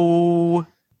go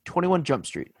 21 Jump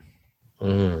Street.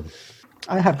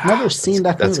 I have never seen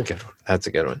that That's movie. a good one. That's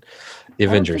a good one. The I don't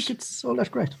Avengers. think it's all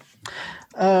that great.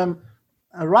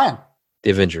 Ryan. The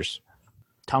Avengers.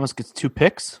 Thomas gets 2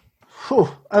 picks. Whew,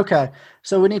 okay,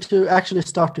 so we need to actually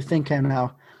start to think here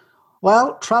now.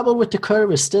 Well, Trouble with the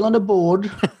Curve is still on the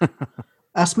board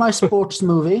as my sports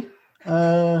movie.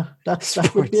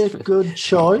 That would be a good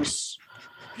choice.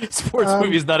 Sports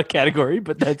movie is not a category,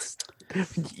 but that's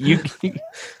you.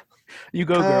 You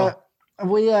go, girl.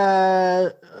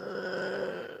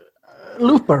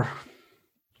 Looper.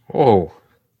 Oh.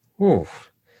 Ooh.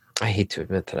 I hate to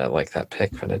admit that I like that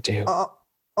pick, but I do.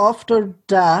 After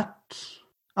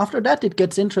that, it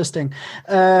gets interesting.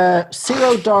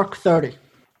 Zero Dark 30.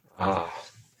 Ah.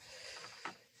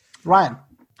 Ryan.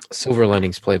 Silver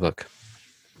Linings Playbook.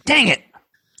 Dang it!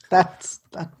 That's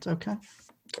okay.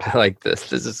 I like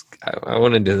this. I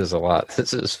want to do this a lot.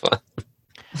 This is fun.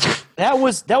 That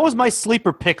was my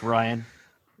sleeper pick, Ryan.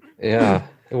 Yeah.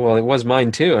 Well, it was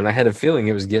mine too, and I had a feeling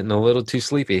it was getting a little too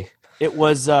sleepy. It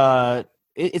was.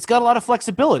 It's got a lot of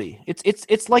flexibility.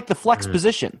 It's like the flex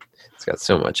position. It's got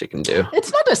so much it can do.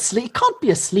 It's not it can't be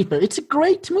a sleeper. It's a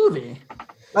great movie.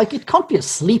 Like, it can't be a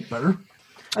sleeper.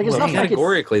 Like, it's Well, not like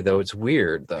categorically, though, it's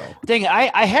weird, though. Dang it!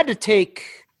 I had to take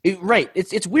right.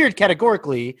 It's weird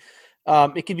categorically.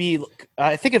 It can be.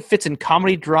 I think it fits in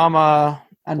comedy, drama,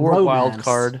 And or romance. wild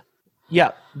card.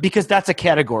 Yeah, because that's a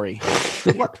category.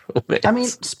 What? I mean,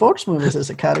 sports movies is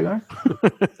a category.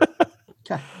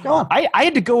 Okay, go on. I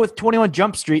had to go with 21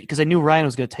 Jump Street because I knew Ryan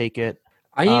was going to take it.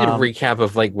 I need a recap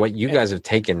of like what you guys have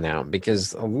taken now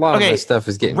because a lot of my stuff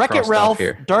is getting Wreck-It crossed Ralph, off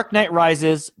here. Dark Knight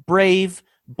Rises, Brave,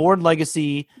 Bourne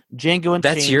Legacy, Django Unchained.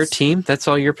 That's your team? That's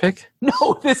all your pick?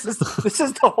 No, this is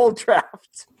the whole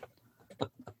draft.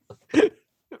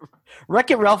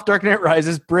 Wreck-It Ralph, Dark Knight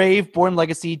Rises, Brave, Bourne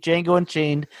Legacy, Django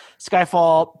Unchained,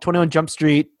 Skyfall, 21 Jump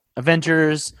Street,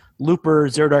 Avengers, Looper,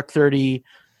 Zero Dark 30,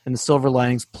 and the Silver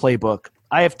Linings Playbook.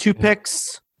 I have 2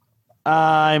 picks.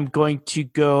 I'm going to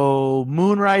go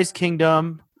Moonrise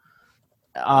Kingdom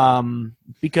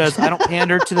because I don't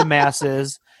pander to the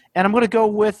masses. And I'm going to go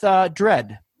with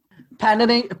Dread.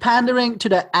 Pandering to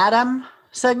the Adam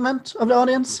segment of the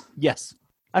audience? Yes.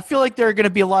 I feel like there are going to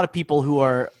be a lot of people who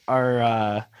are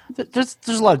there's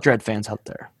a lot of Dread fans out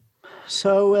there.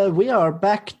 So we are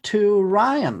back to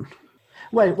Ryan.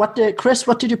 Wait, Chris,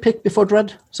 what did you pick before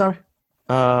Dread? Sorry.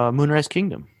 Moonrise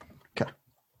Kingdom. Okay.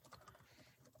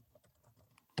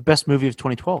 The best movie of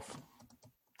 2012.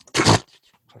 That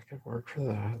could work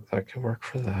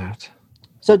for that.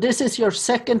 So this is your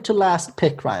second to last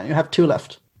pick, Ryan. You have 2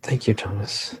 left. Thank you,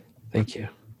 Thomas. Thank you.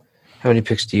 How many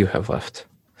picks do you have left?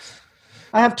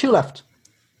 I have 2 left.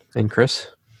 And Chris?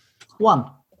 1.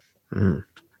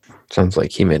 Sounds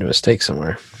like he made a mistake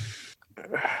somewhere.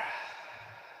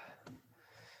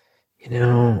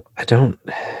 I don't...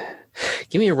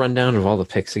 Give me a rundown of all the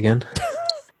picks again.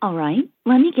 All right.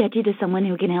 Let me get you to someone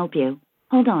who can help you.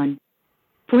 Hold on.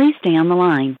 Please stay on the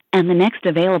line, and the next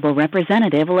available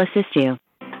representative will assist you.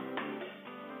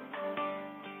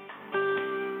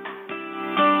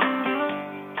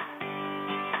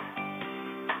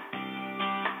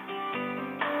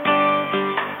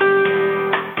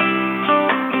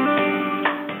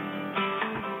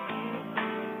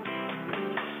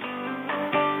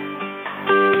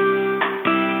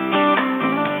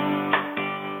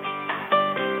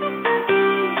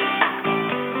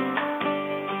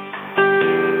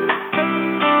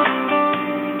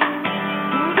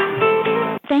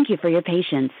 Thank you for your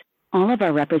patience. All of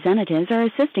our representatives are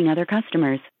assisting other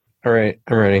customers. All right,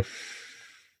 I'm ready.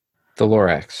 The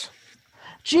Lorax.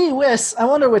 Gee whiz, I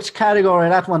wonder which category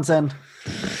that one's in.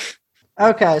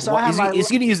 Okay, so I have he's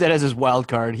going to use that as his wild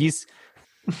card. He's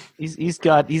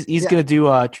going to do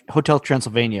Hotel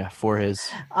Transylvania for his.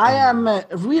 I am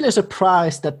really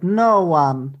surprised that no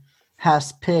one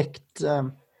has picked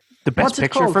the best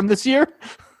picture from this year.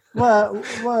 Well,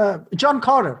 John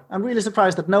Carter. I'm really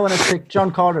surprised that no one has picked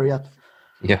John Carter yet.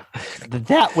 Yeah,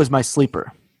 that was my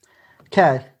sleeper.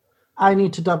 Okay, I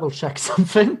need to double check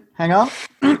something. Hang on.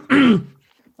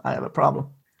 I have a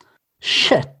problem.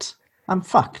 Shit, I'm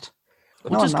fucked.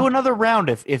 We'll just go another round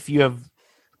if you're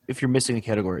missing a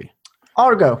category.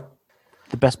 Argo.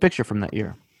 The best picture from that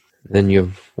year. Then you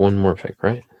have one more pick,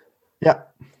 right? Yeah.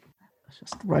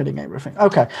 Just writing everything.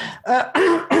 Okay.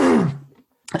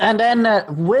 And then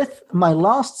with my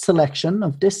last selection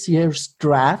of this year's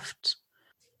draft,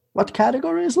 what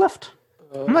category is left?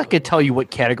 I'm not going to tell you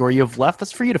what category you have left.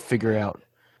 That's for you to figure out.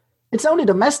 It's only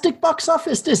domestic box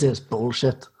office? This is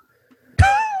bullshit.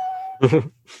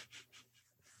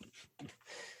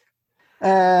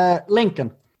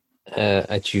 Lincoln.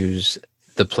 I choose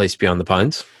The Place Beyond the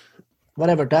Pines.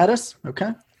 Whatever that is.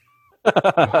 Okay.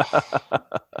 I'm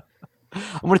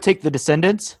going to take The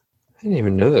Descendants. I didn't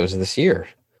even know that was this year.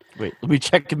 Wait, let me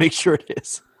check to make sure it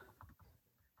is.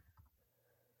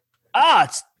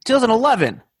 It's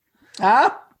 2011.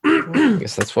 I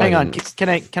guess that's why. Hang on, can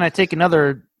I take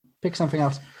another? Pick something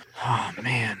else. Oh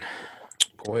man,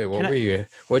 boy, what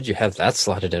did you have that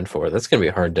slotted in for? That's gonna be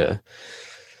hard to.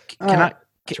 Can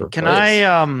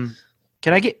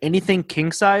I get anything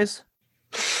king size?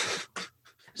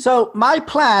 So my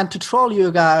plan to troll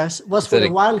you guys was for the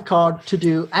wild card to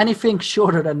do anything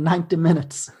shorter than 90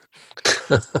 minutes.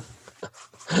 It's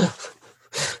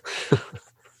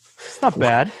not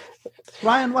bad.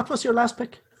 Ryan, what was your last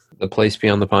pick? The Place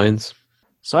Beyond the Pines.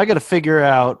 So I got to figure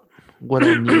out what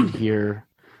I need here.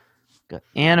 Got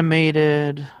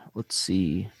animated. Let's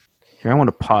see. Here, I want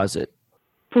to pause it.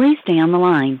 Please stay on the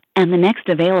line, and the next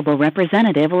available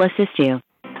representative will assist you.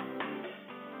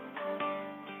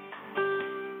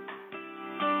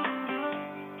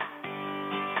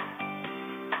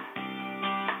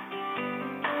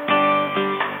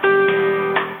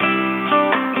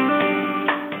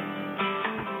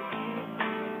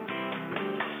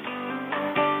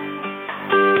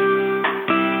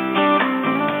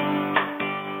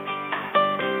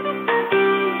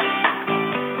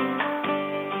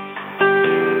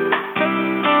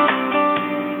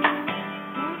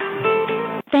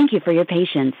 Thank you for your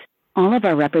patience. All of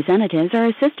our representatives are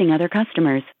assisting other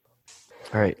customers.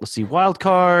 All right, let's see. Wild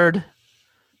card.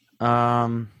 Are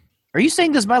you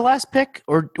saying this is my last pick,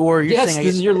 or you're Yes, saying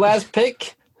this is your last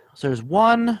pick. So there's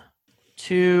 1,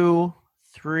 2,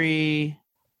 3,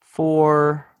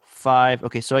 4, 5.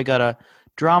 Okay, so I got a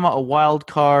drama, a wild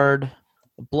card,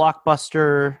 a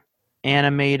blockbuster,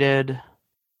 animated,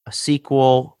 a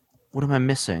sequel. What am I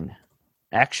missing?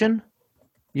 Action?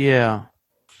 Yeah.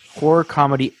 Horror,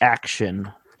 comedy,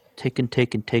 action. Taken.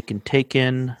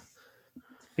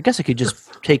 I guess I could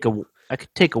just take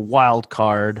a wild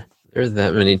card. There's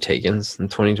that many Takens in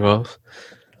 2012.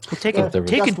 Well,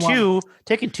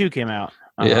 Taken 2 came out.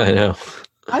 Yeah, I know.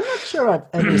 I'm not sure I've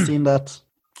ever seen that.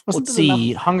 Wasn't Let's it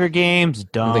see. enough? Hunger Games, I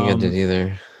Dumb. don't think I did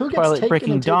either. Who gets Twilight taken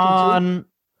Breaking and taken Dawn.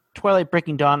 Twilight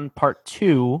Breaking Dawn Part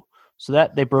 2. So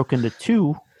that they broke into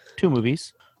two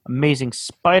movies. Amazing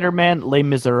Spider-Man, Les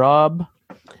Miserables,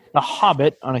 The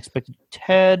Hobbit, Unexpected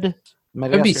Ted.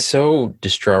 I'd be so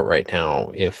distraught right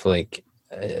now if like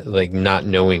not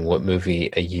knowing what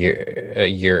movie a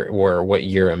year or what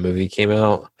year a movie came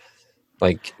out,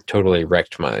 like totally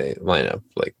wrecked my lineup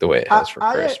like the way it has for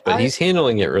Chris. But he's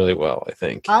handling it really well, I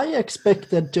think. I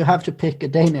expected to have to pick a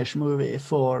Danish movie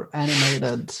for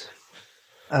animated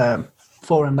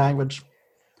foreign language.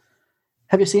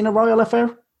 Have you seen A Royal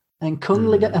Affair and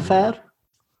Kunglige Affair?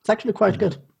 It's actually quite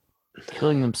good.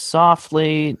 Killing Them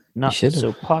Softly, not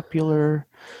so popular.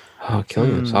 Oh,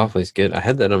 Killing Them Softly is good. I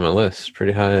had that on my list,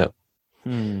 pretty high up.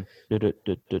 Brad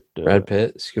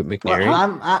Pitt, Scoot McNairy.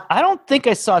 Well, I don't think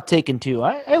I saw Taken 2.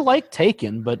 I like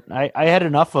Taken, but I had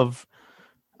enough of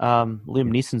Liam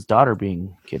Neeson's daughter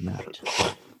being kidnapped.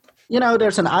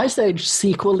 There's an Ice Age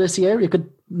sequel this year. You could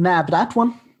nab that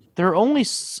one. There are only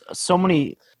so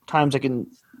many times I can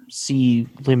see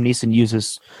Liam Neeson use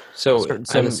his certain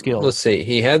set of skills. Let's see.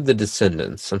 He had The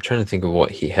Descendants. I'm trying to think of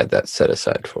what he had that set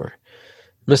aside for.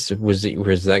 Was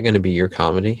that going to be your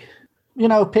comedy?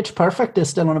 Pitch Perfect is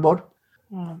still on the board.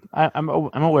 I'm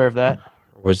aware of that.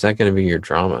 Or was that going to be your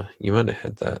drama? You might have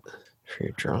had that for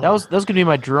your drama. That was going to be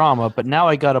my drama, but now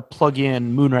I got to plug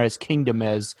in Moonrise Kingdom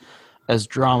as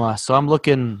drama. So I'm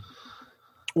looking,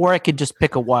 or I could just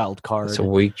pick a wild card. It's a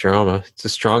weak drama. It's a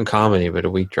strong comedy, but a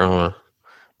weak drama.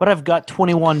 But I've got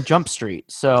 21 Jump Street,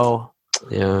 so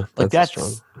yeah, that's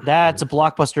a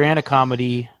blockbuster and a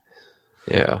comedy.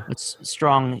 Yeah, it's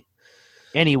strong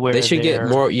anywhere. They should get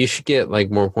more. You should get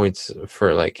like more points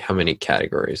for like how many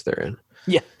categories they're in.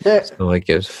 Yeah, so like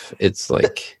if it's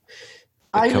like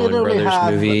the Coen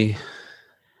Brothers movie.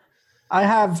 I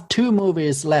have 2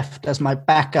 movies left as my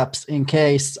backups in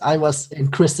case I was in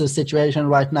Chris's situation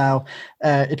right now.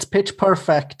 It's Pitch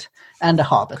Perfect and The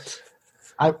Hobbit.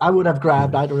 I would have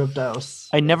grabbed either of those.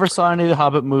 I never saw any of the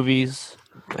Hobbit movies.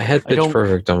 I had Pitch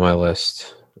Perfect on my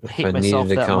list. I hate myself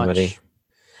needed a comedy. Much.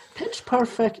 Pitch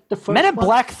Perfect. The first Men in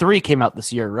Black 3 came out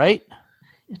this year, right?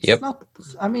 It's not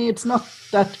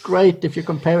that great if you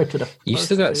compare it to the first. You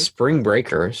still got Spring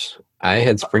Breakers. I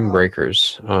had Spring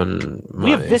Breakers on my...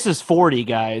 We have This Is 40,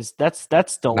 guys. That's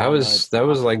still... That was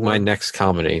like my next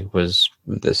comedy was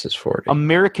This Is 40.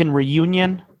 American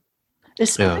Reunion.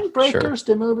 Is Spring Breakers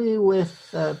the movie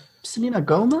with Selena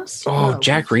Gomez? Oh, no.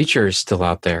 Jack Reacher is still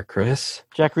out there, Chris.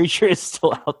 Jack Reacher is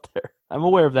still out there. I'm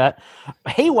aware of that.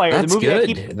 Haywire, that's the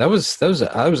movie good. That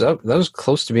was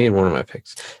close to being one of my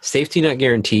picks. Safety Not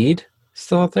Guaranteed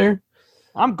still out there.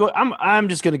 I'm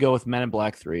just gonna go with Men in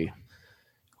Black 3.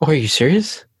 Oh, are you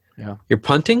serious? Yeah. You're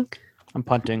punting? I'm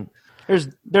punting.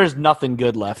 There's nothing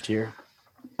good left here.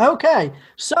 Okay,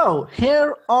 so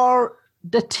here are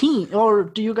the team. Or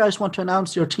do you guys want to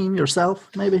announce your team yourself?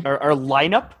 Maybe our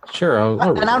lineup. Sure.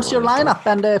 I'll announce your lineup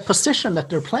and the position that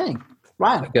they're playing.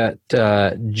 Ryan. I got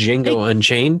Django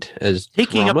Unchained as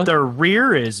taking drama. Up the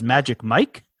rear is Magic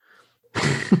Mike.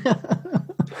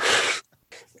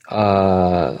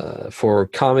 For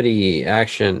comedy,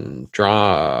 action,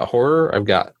 drama, horror, I've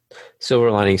got Silver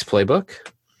Linings Playbook.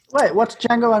 Wait, what's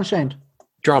Django Unchained?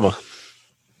 Drama.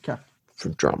 Okay. For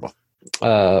drama.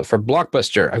 For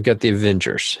blockbuster, I've got The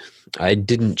Avengers. I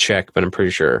didn't check, but I'm pretty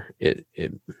sure it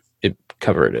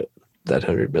covered it, that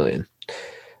 100 million.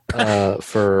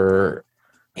 For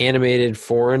animated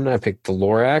foreign, I picked The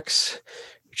Lorax,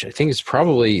 which I think is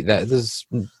probably this is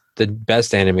the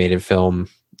best animated film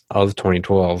of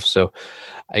 2012. So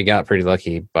I got pretty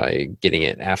lucky by getting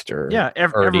it after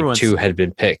already 2 had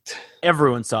been picked.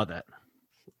 Everyone saw that.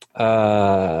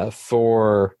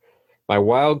 For my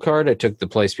wild card, I took The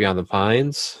Place Beyond the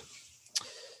Pines.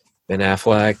 Ben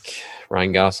Affleck,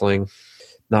 Ryan Gosling.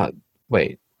 Was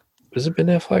it Ben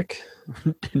Affleck?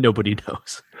 Nobody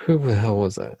knows. Who the hell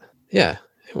was that? Yeah,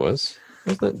 it was.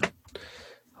 Wasn't it?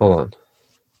 Hold on.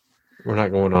 We're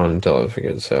not going on until I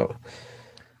figure this out. Are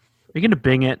you going to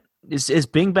Bing it? Is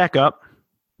Bing back up?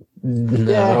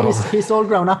 No. Yeah, he's all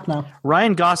grown up now.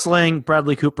 Ryan Gosling,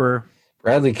 Bradley Cooper,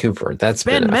 Bradley Cooper. That's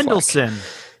Ben Affleck. Mendelsohn.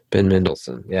 Ben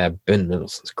Mendelsohn. Yeah, Ben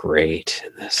Mendelsohn's great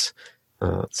in this.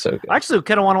 Oh, it's so good. I actually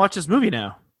kind of want to watch this movie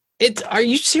now. Are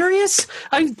you serious?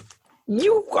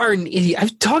 You are an idiot.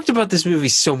 I've talked about this movie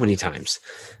so many times.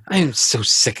 I am so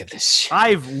sick of this shit.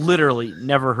 I've literally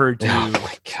never heard you Oh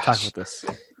my gosh. talk about this.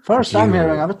 First time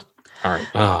hearing of it. All right.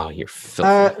 Oh, you're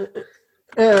filthy.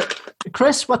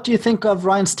 Chris, what do you think of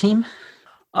Ryan's team?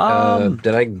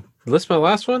 Did I list my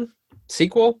last one?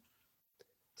 Sequel?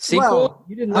 Well,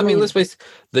 You didn't let me list my...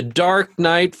 The Dark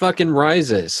Knight fucking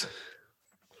Rises.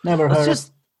 Never heard of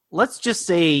it. Let's just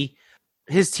say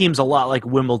his team's a lot like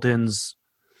Wimbledon's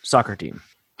soccer team.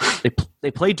 They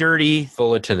play dirty.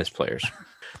 Full of tennis players.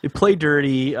 They play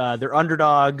dirty. They're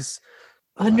underdogs.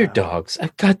 Underdogs.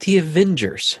 I've got the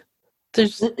Avengers.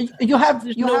 There's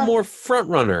no more front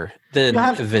runner than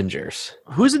Avengers.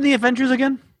 Who's in the Avengers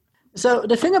again? So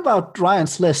the thing about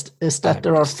Ryan's list is that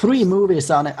there are 3 movies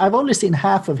on it. I've only seen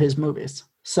half of his movies,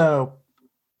 so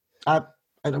I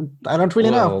don't really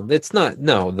know. It's not.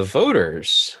 No, the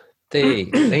voters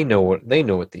they know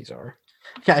what these are.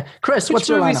 Okay, Chris, Which what's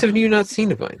your movies lineup? have you not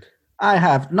seen of mine? I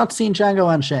have not seen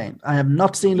Django Unchained. I have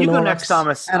not seen The You go Lorax, next,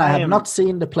 Thomas. and I have not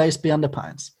seen The Place Beyond the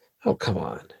Pines. Oh, come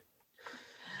on.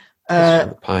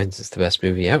 The Pines is the best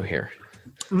movie out here.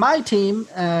 My team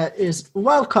is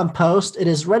well composed. It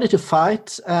is ready to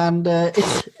fight, and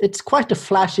it's quite a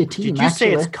flashy team. Did you say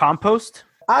actually. it's compost?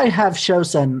 I have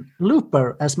chosen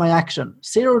Looper as my action,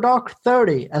 Zero Dark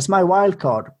 30 as my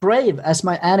wildcard, Brave as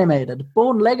my animated,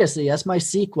 Born Legacy as my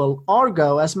sequel,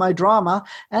 Argo as my drama,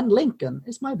 and Lincoln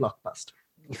is my blockbuster.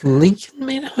 Lincoln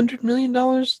made $100 million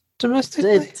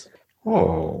domestically? It,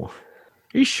 Oh.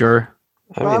 Are you sure?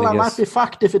 I might be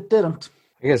fucked if it didn't.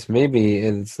 I guess maybe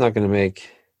it's not going to make...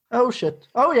 Oh, shit.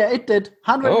 Oh, yeah, it did.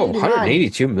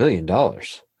 $182 million.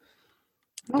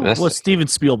 Well, Steven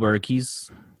Spielberg.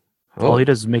 All he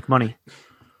does is make money.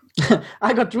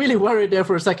 I got really worried there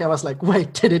for a second. I was like,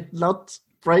 wait, did it not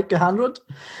break 100?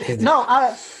 No,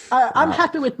 I'm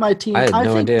happy with my team. I had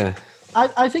no idea.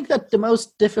 I think that the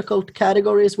most difficult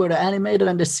categories were the animated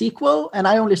and the sequel, and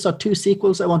I only saw 2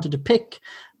 sequels I wanted to pick.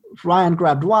 Ryan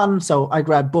grabbed one, so I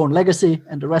grabbed Born Legacy,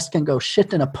 and the rest can go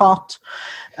shit in a pot.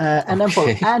 And then for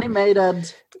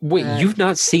animated... Wait, you've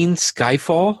not seen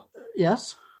Skyfall?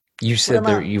 Yes. You said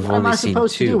you've only seen 2. What am I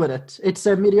supposed to do with it? It's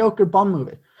a mediocre Bond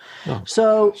movie. Oh,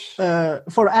 so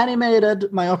for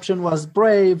animated, my option was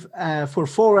Brave. For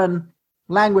foreign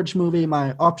language movie,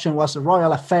 my option was A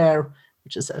Royal Affair,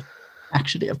 which is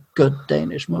actually a good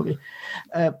Danish movie.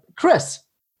 Chris.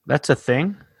 That's a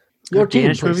thing? Your team,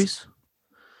 Danish please. movies?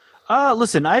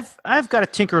 Listen, I've got to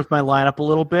tinker with my lineup a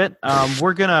little bit.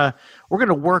 We're gonna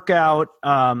work out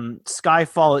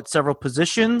Skyfall at several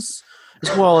positions,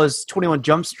 as well as 21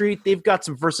 Jump Street. They've got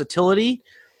some versatility.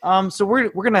 So we're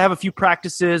gonna have a few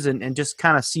practices and just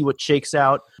kind of see what shakes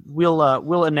out.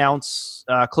 We'll announce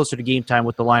closer to game time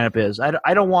what the lineup is.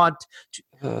 I don't want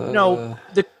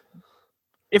to,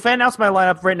 if I announce my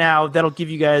lineup right now, that'll give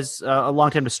you guys a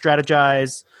long time to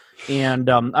strategize. And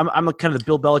I'm kind of the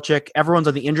Bill Belichick. Everyone's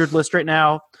on the injured list right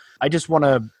now. I just want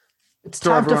to. It's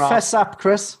time to fess up,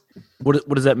 Chris. What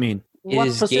does that mean? It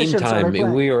is game time.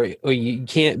 You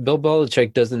can't. Bill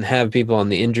Belichick doesn't have people on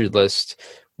the injured list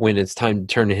when it's time to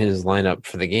turn in his lineup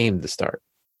for the game to start.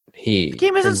 The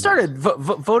game hasn't started.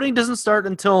 Voting doesn't start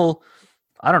until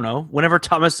I don't know. Whenever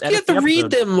Thomas, you have to read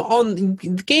them on.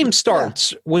 The game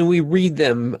starts when we read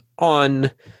them on.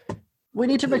 We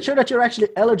need to make sure that you're actually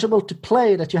eligible to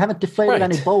play, that you haven't deflated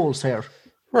any bowls here.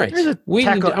 Right. There's a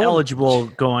tackle eligible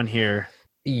going here.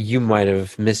 You might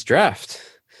have missed draft.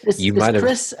 Is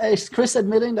Chris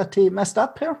admitting that he messed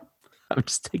up here? I'm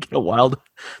just taking a while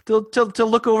to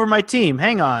look over my team.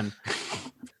 Hang on.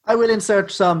 I will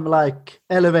insert some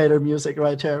elevator music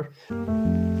right here.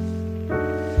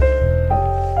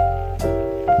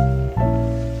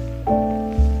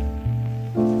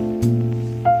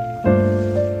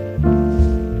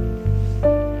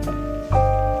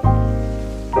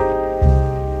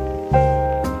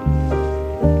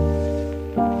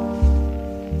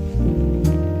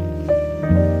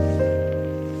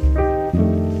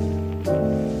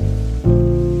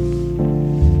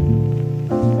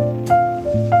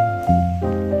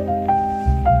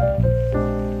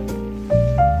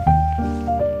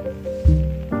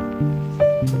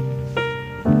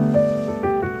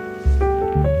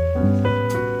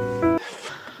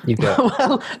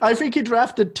 Well, I think he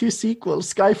drafted 2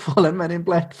 sequels, Skyfall and Men in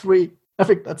Black 3. I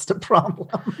think that's the problem.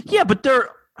 Yeah, but they're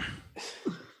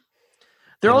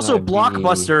also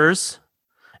blockbusters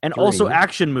and also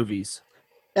action movies.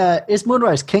 Is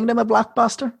Moonrise Kingdom a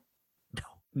blockbuster?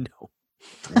 No.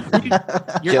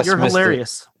 You're missed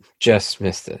hilarious. Just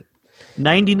missed it.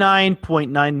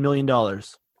 $99.9 million.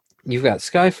 You've got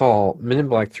Skyfall, Men in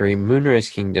Black 3, Moonrise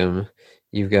Kingdom.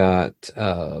 You've got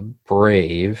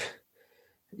Brave.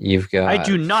 You've got... I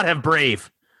do not have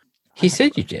Brave. He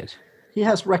said you did. He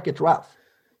has Wreck-It Ralph.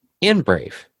 And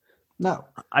Brave. No.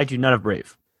 I do not have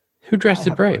Brave. Who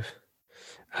drafted Brave?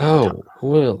 Oh,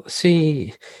 well,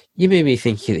 see, you made me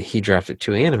think he drafted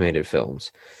 2 animated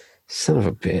films. Son of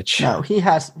a bitch. No, he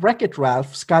has Wreck-It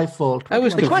Ralph, Skyfall.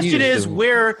 The question is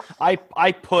where I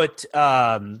put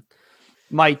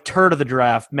my turd of the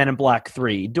draft, Men in Black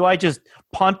 3. Do I just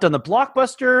punt on the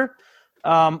blockbuster,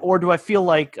 or do I feel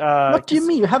like... what do you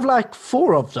mean? You have like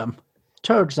 4 of them.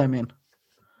 Turds, I mean.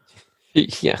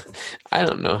 Yeah, I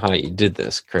don't know how you did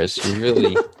this, Chris. You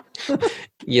really...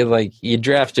 you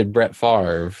drafted Brett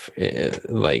Favre,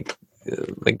 like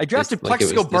I drafted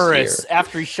Plexico Burress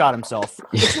after he shot himself.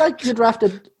 It's like you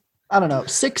drafted, I don't know,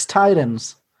 6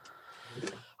 Titans.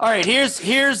 All right,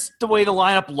 here's the way the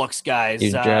lineup looks, guys.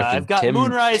 I've got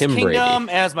Moonrise Kingdom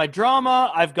as my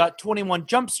drama. I've got 21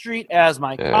 Jump Street as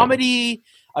my comedy.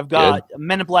 I've got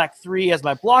Men in Black 3 as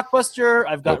my blockbuster.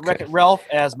 I've got Wreck-It Ralph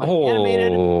as my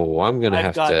animated. Oh, I'm gonna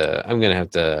have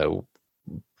to.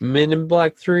 Men in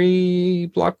Black 3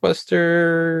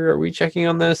 blockbuster. Are we checking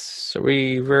on this? Are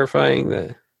we verifying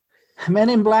that?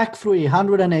 Men in Black 3,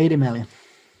 180 million.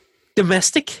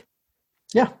 Domestic?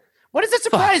 Yeah. What does that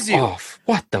surprise you? Off.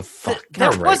 What the fuck?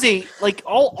 That was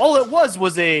all it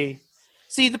was a.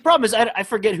 See, the problem is I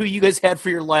forget who you guys had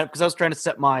for your lineup because I was trying to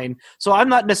set mine. So I'm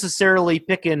not necessarily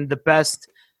picking the best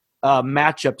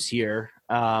matchups here.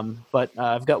 But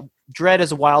I've got Dredd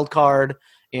as a wild card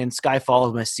and Skyfall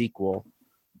as my sequel.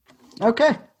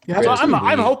 Okay. So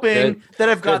I'm hoping that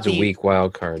I've got Dredd's a weak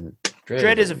wild card.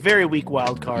 Dredd is a very weak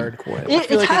wild card. I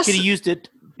feel like I could have used it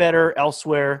better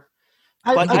elsewhere.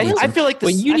 I feel like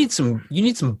this. Well, you need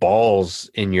some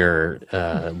balls in your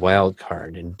wild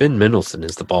card, and Ben Mendelsohn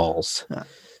is the balls. Yeah.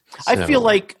 I feel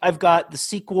like I've got the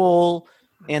sequel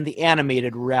and the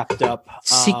animated wrapped up.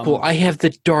 Sequel. I have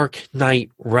The Dark Knight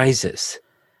Rises.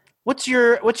 What's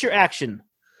your action?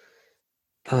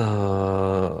 He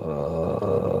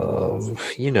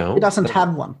doesn't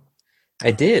have one.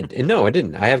 I did. No, I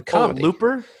didn't. I have comedy.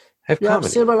 Looper? I have comedy.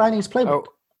 Have Silver Linings Playbook.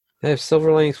 I have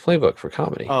Silver Linings Playbook for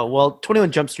comedy. Oh, well,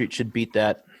 21 Jump Street should beat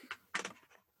that.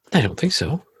 I don't think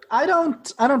so. I don't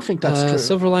think that's true.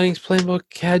 Silver Linings Playbook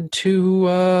had 2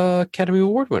 Academy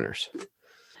Award winners.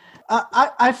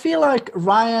 I feel like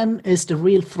Ryan is the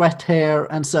real threat here,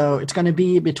 and so it's going to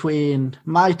be between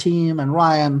my team and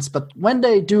Ryan's. But when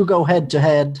they do go head to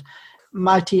head,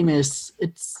 my team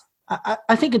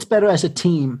I think it's better as a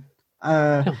team.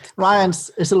 Ryan's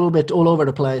is a little bit all over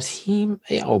the place. Team?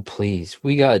 Oh, please.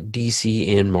 We got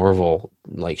DC and Marvel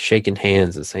like shaking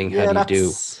hands and saying, how do you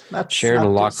do? That's sharing a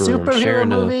locker room. Superhero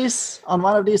movies on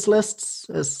one of these lists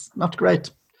is not great.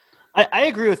 I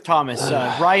agree with Thomas.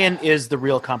 Ryan is the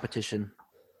real competition.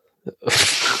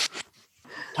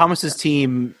 Thomas's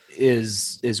team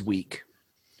is weak.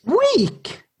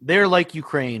 Weak? They're like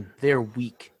Ukraine. They're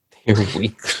weak. They're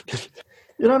weak.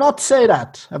 You do not say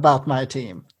that about my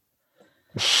team.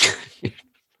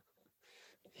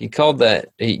 You called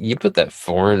that. You put that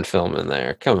foreign film in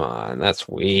there. Come on, that's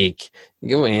weak.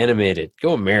 Go animated.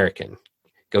 Go American.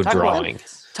 Go drawing.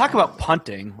 Talk about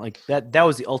punting. Like that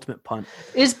was the ultimate punt.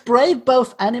 Is Brave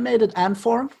both animated and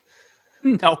foreign?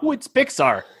 No, it's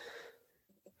Pixar.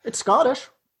 It's Scottish.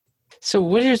 So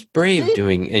what is Brave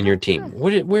doing in your team?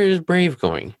 Where is Brave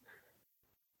going?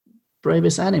 Brave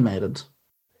is animated.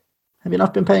 Have you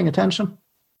not been paying attention?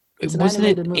 Wasn't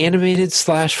it animated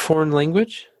 / foreign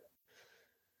language?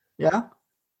 Yeah.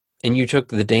 And you took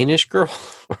the Danish girl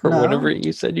or whatever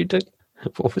you said you took?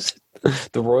 What was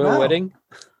it? The Royal Wedding?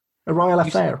 A Royal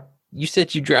Affair. You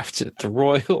said you drafted the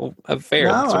Royal Affair.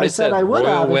 No, I said I would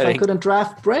have if I couldn't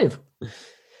draft Brave.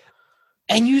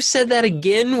 And you said that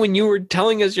again when you were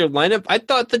telling us your lineup? I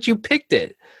thought that you picked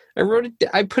it.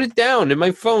 I put it down in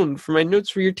my phone for my notes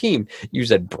for your team. You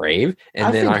said Brave,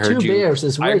 and then I heard you.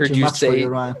 I heard you say.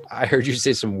 I heard you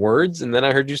say some words, and then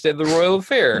I heard you say the Royal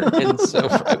Affair, and so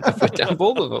I put down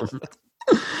both of them.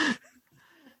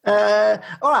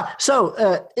 All right.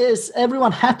 So, is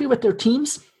everyone happy with their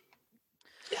teams?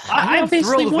 I'm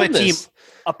thrilled with my team,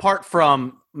 apart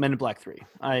from Men in Black 3.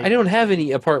 I don't have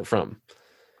any apart from.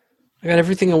 I got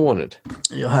everything I wanted.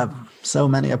 You have so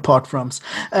many apart froms.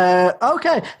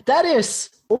 Okay, that is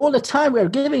all the time we are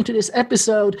giving to this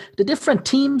episode. The different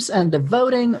teams and the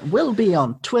voting will be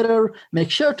on Twitter. Make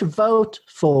sure to vote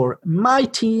for my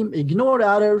team. Ignore the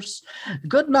others.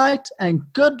 Good night and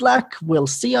good luck. We'll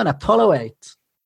see you on Apollo 8.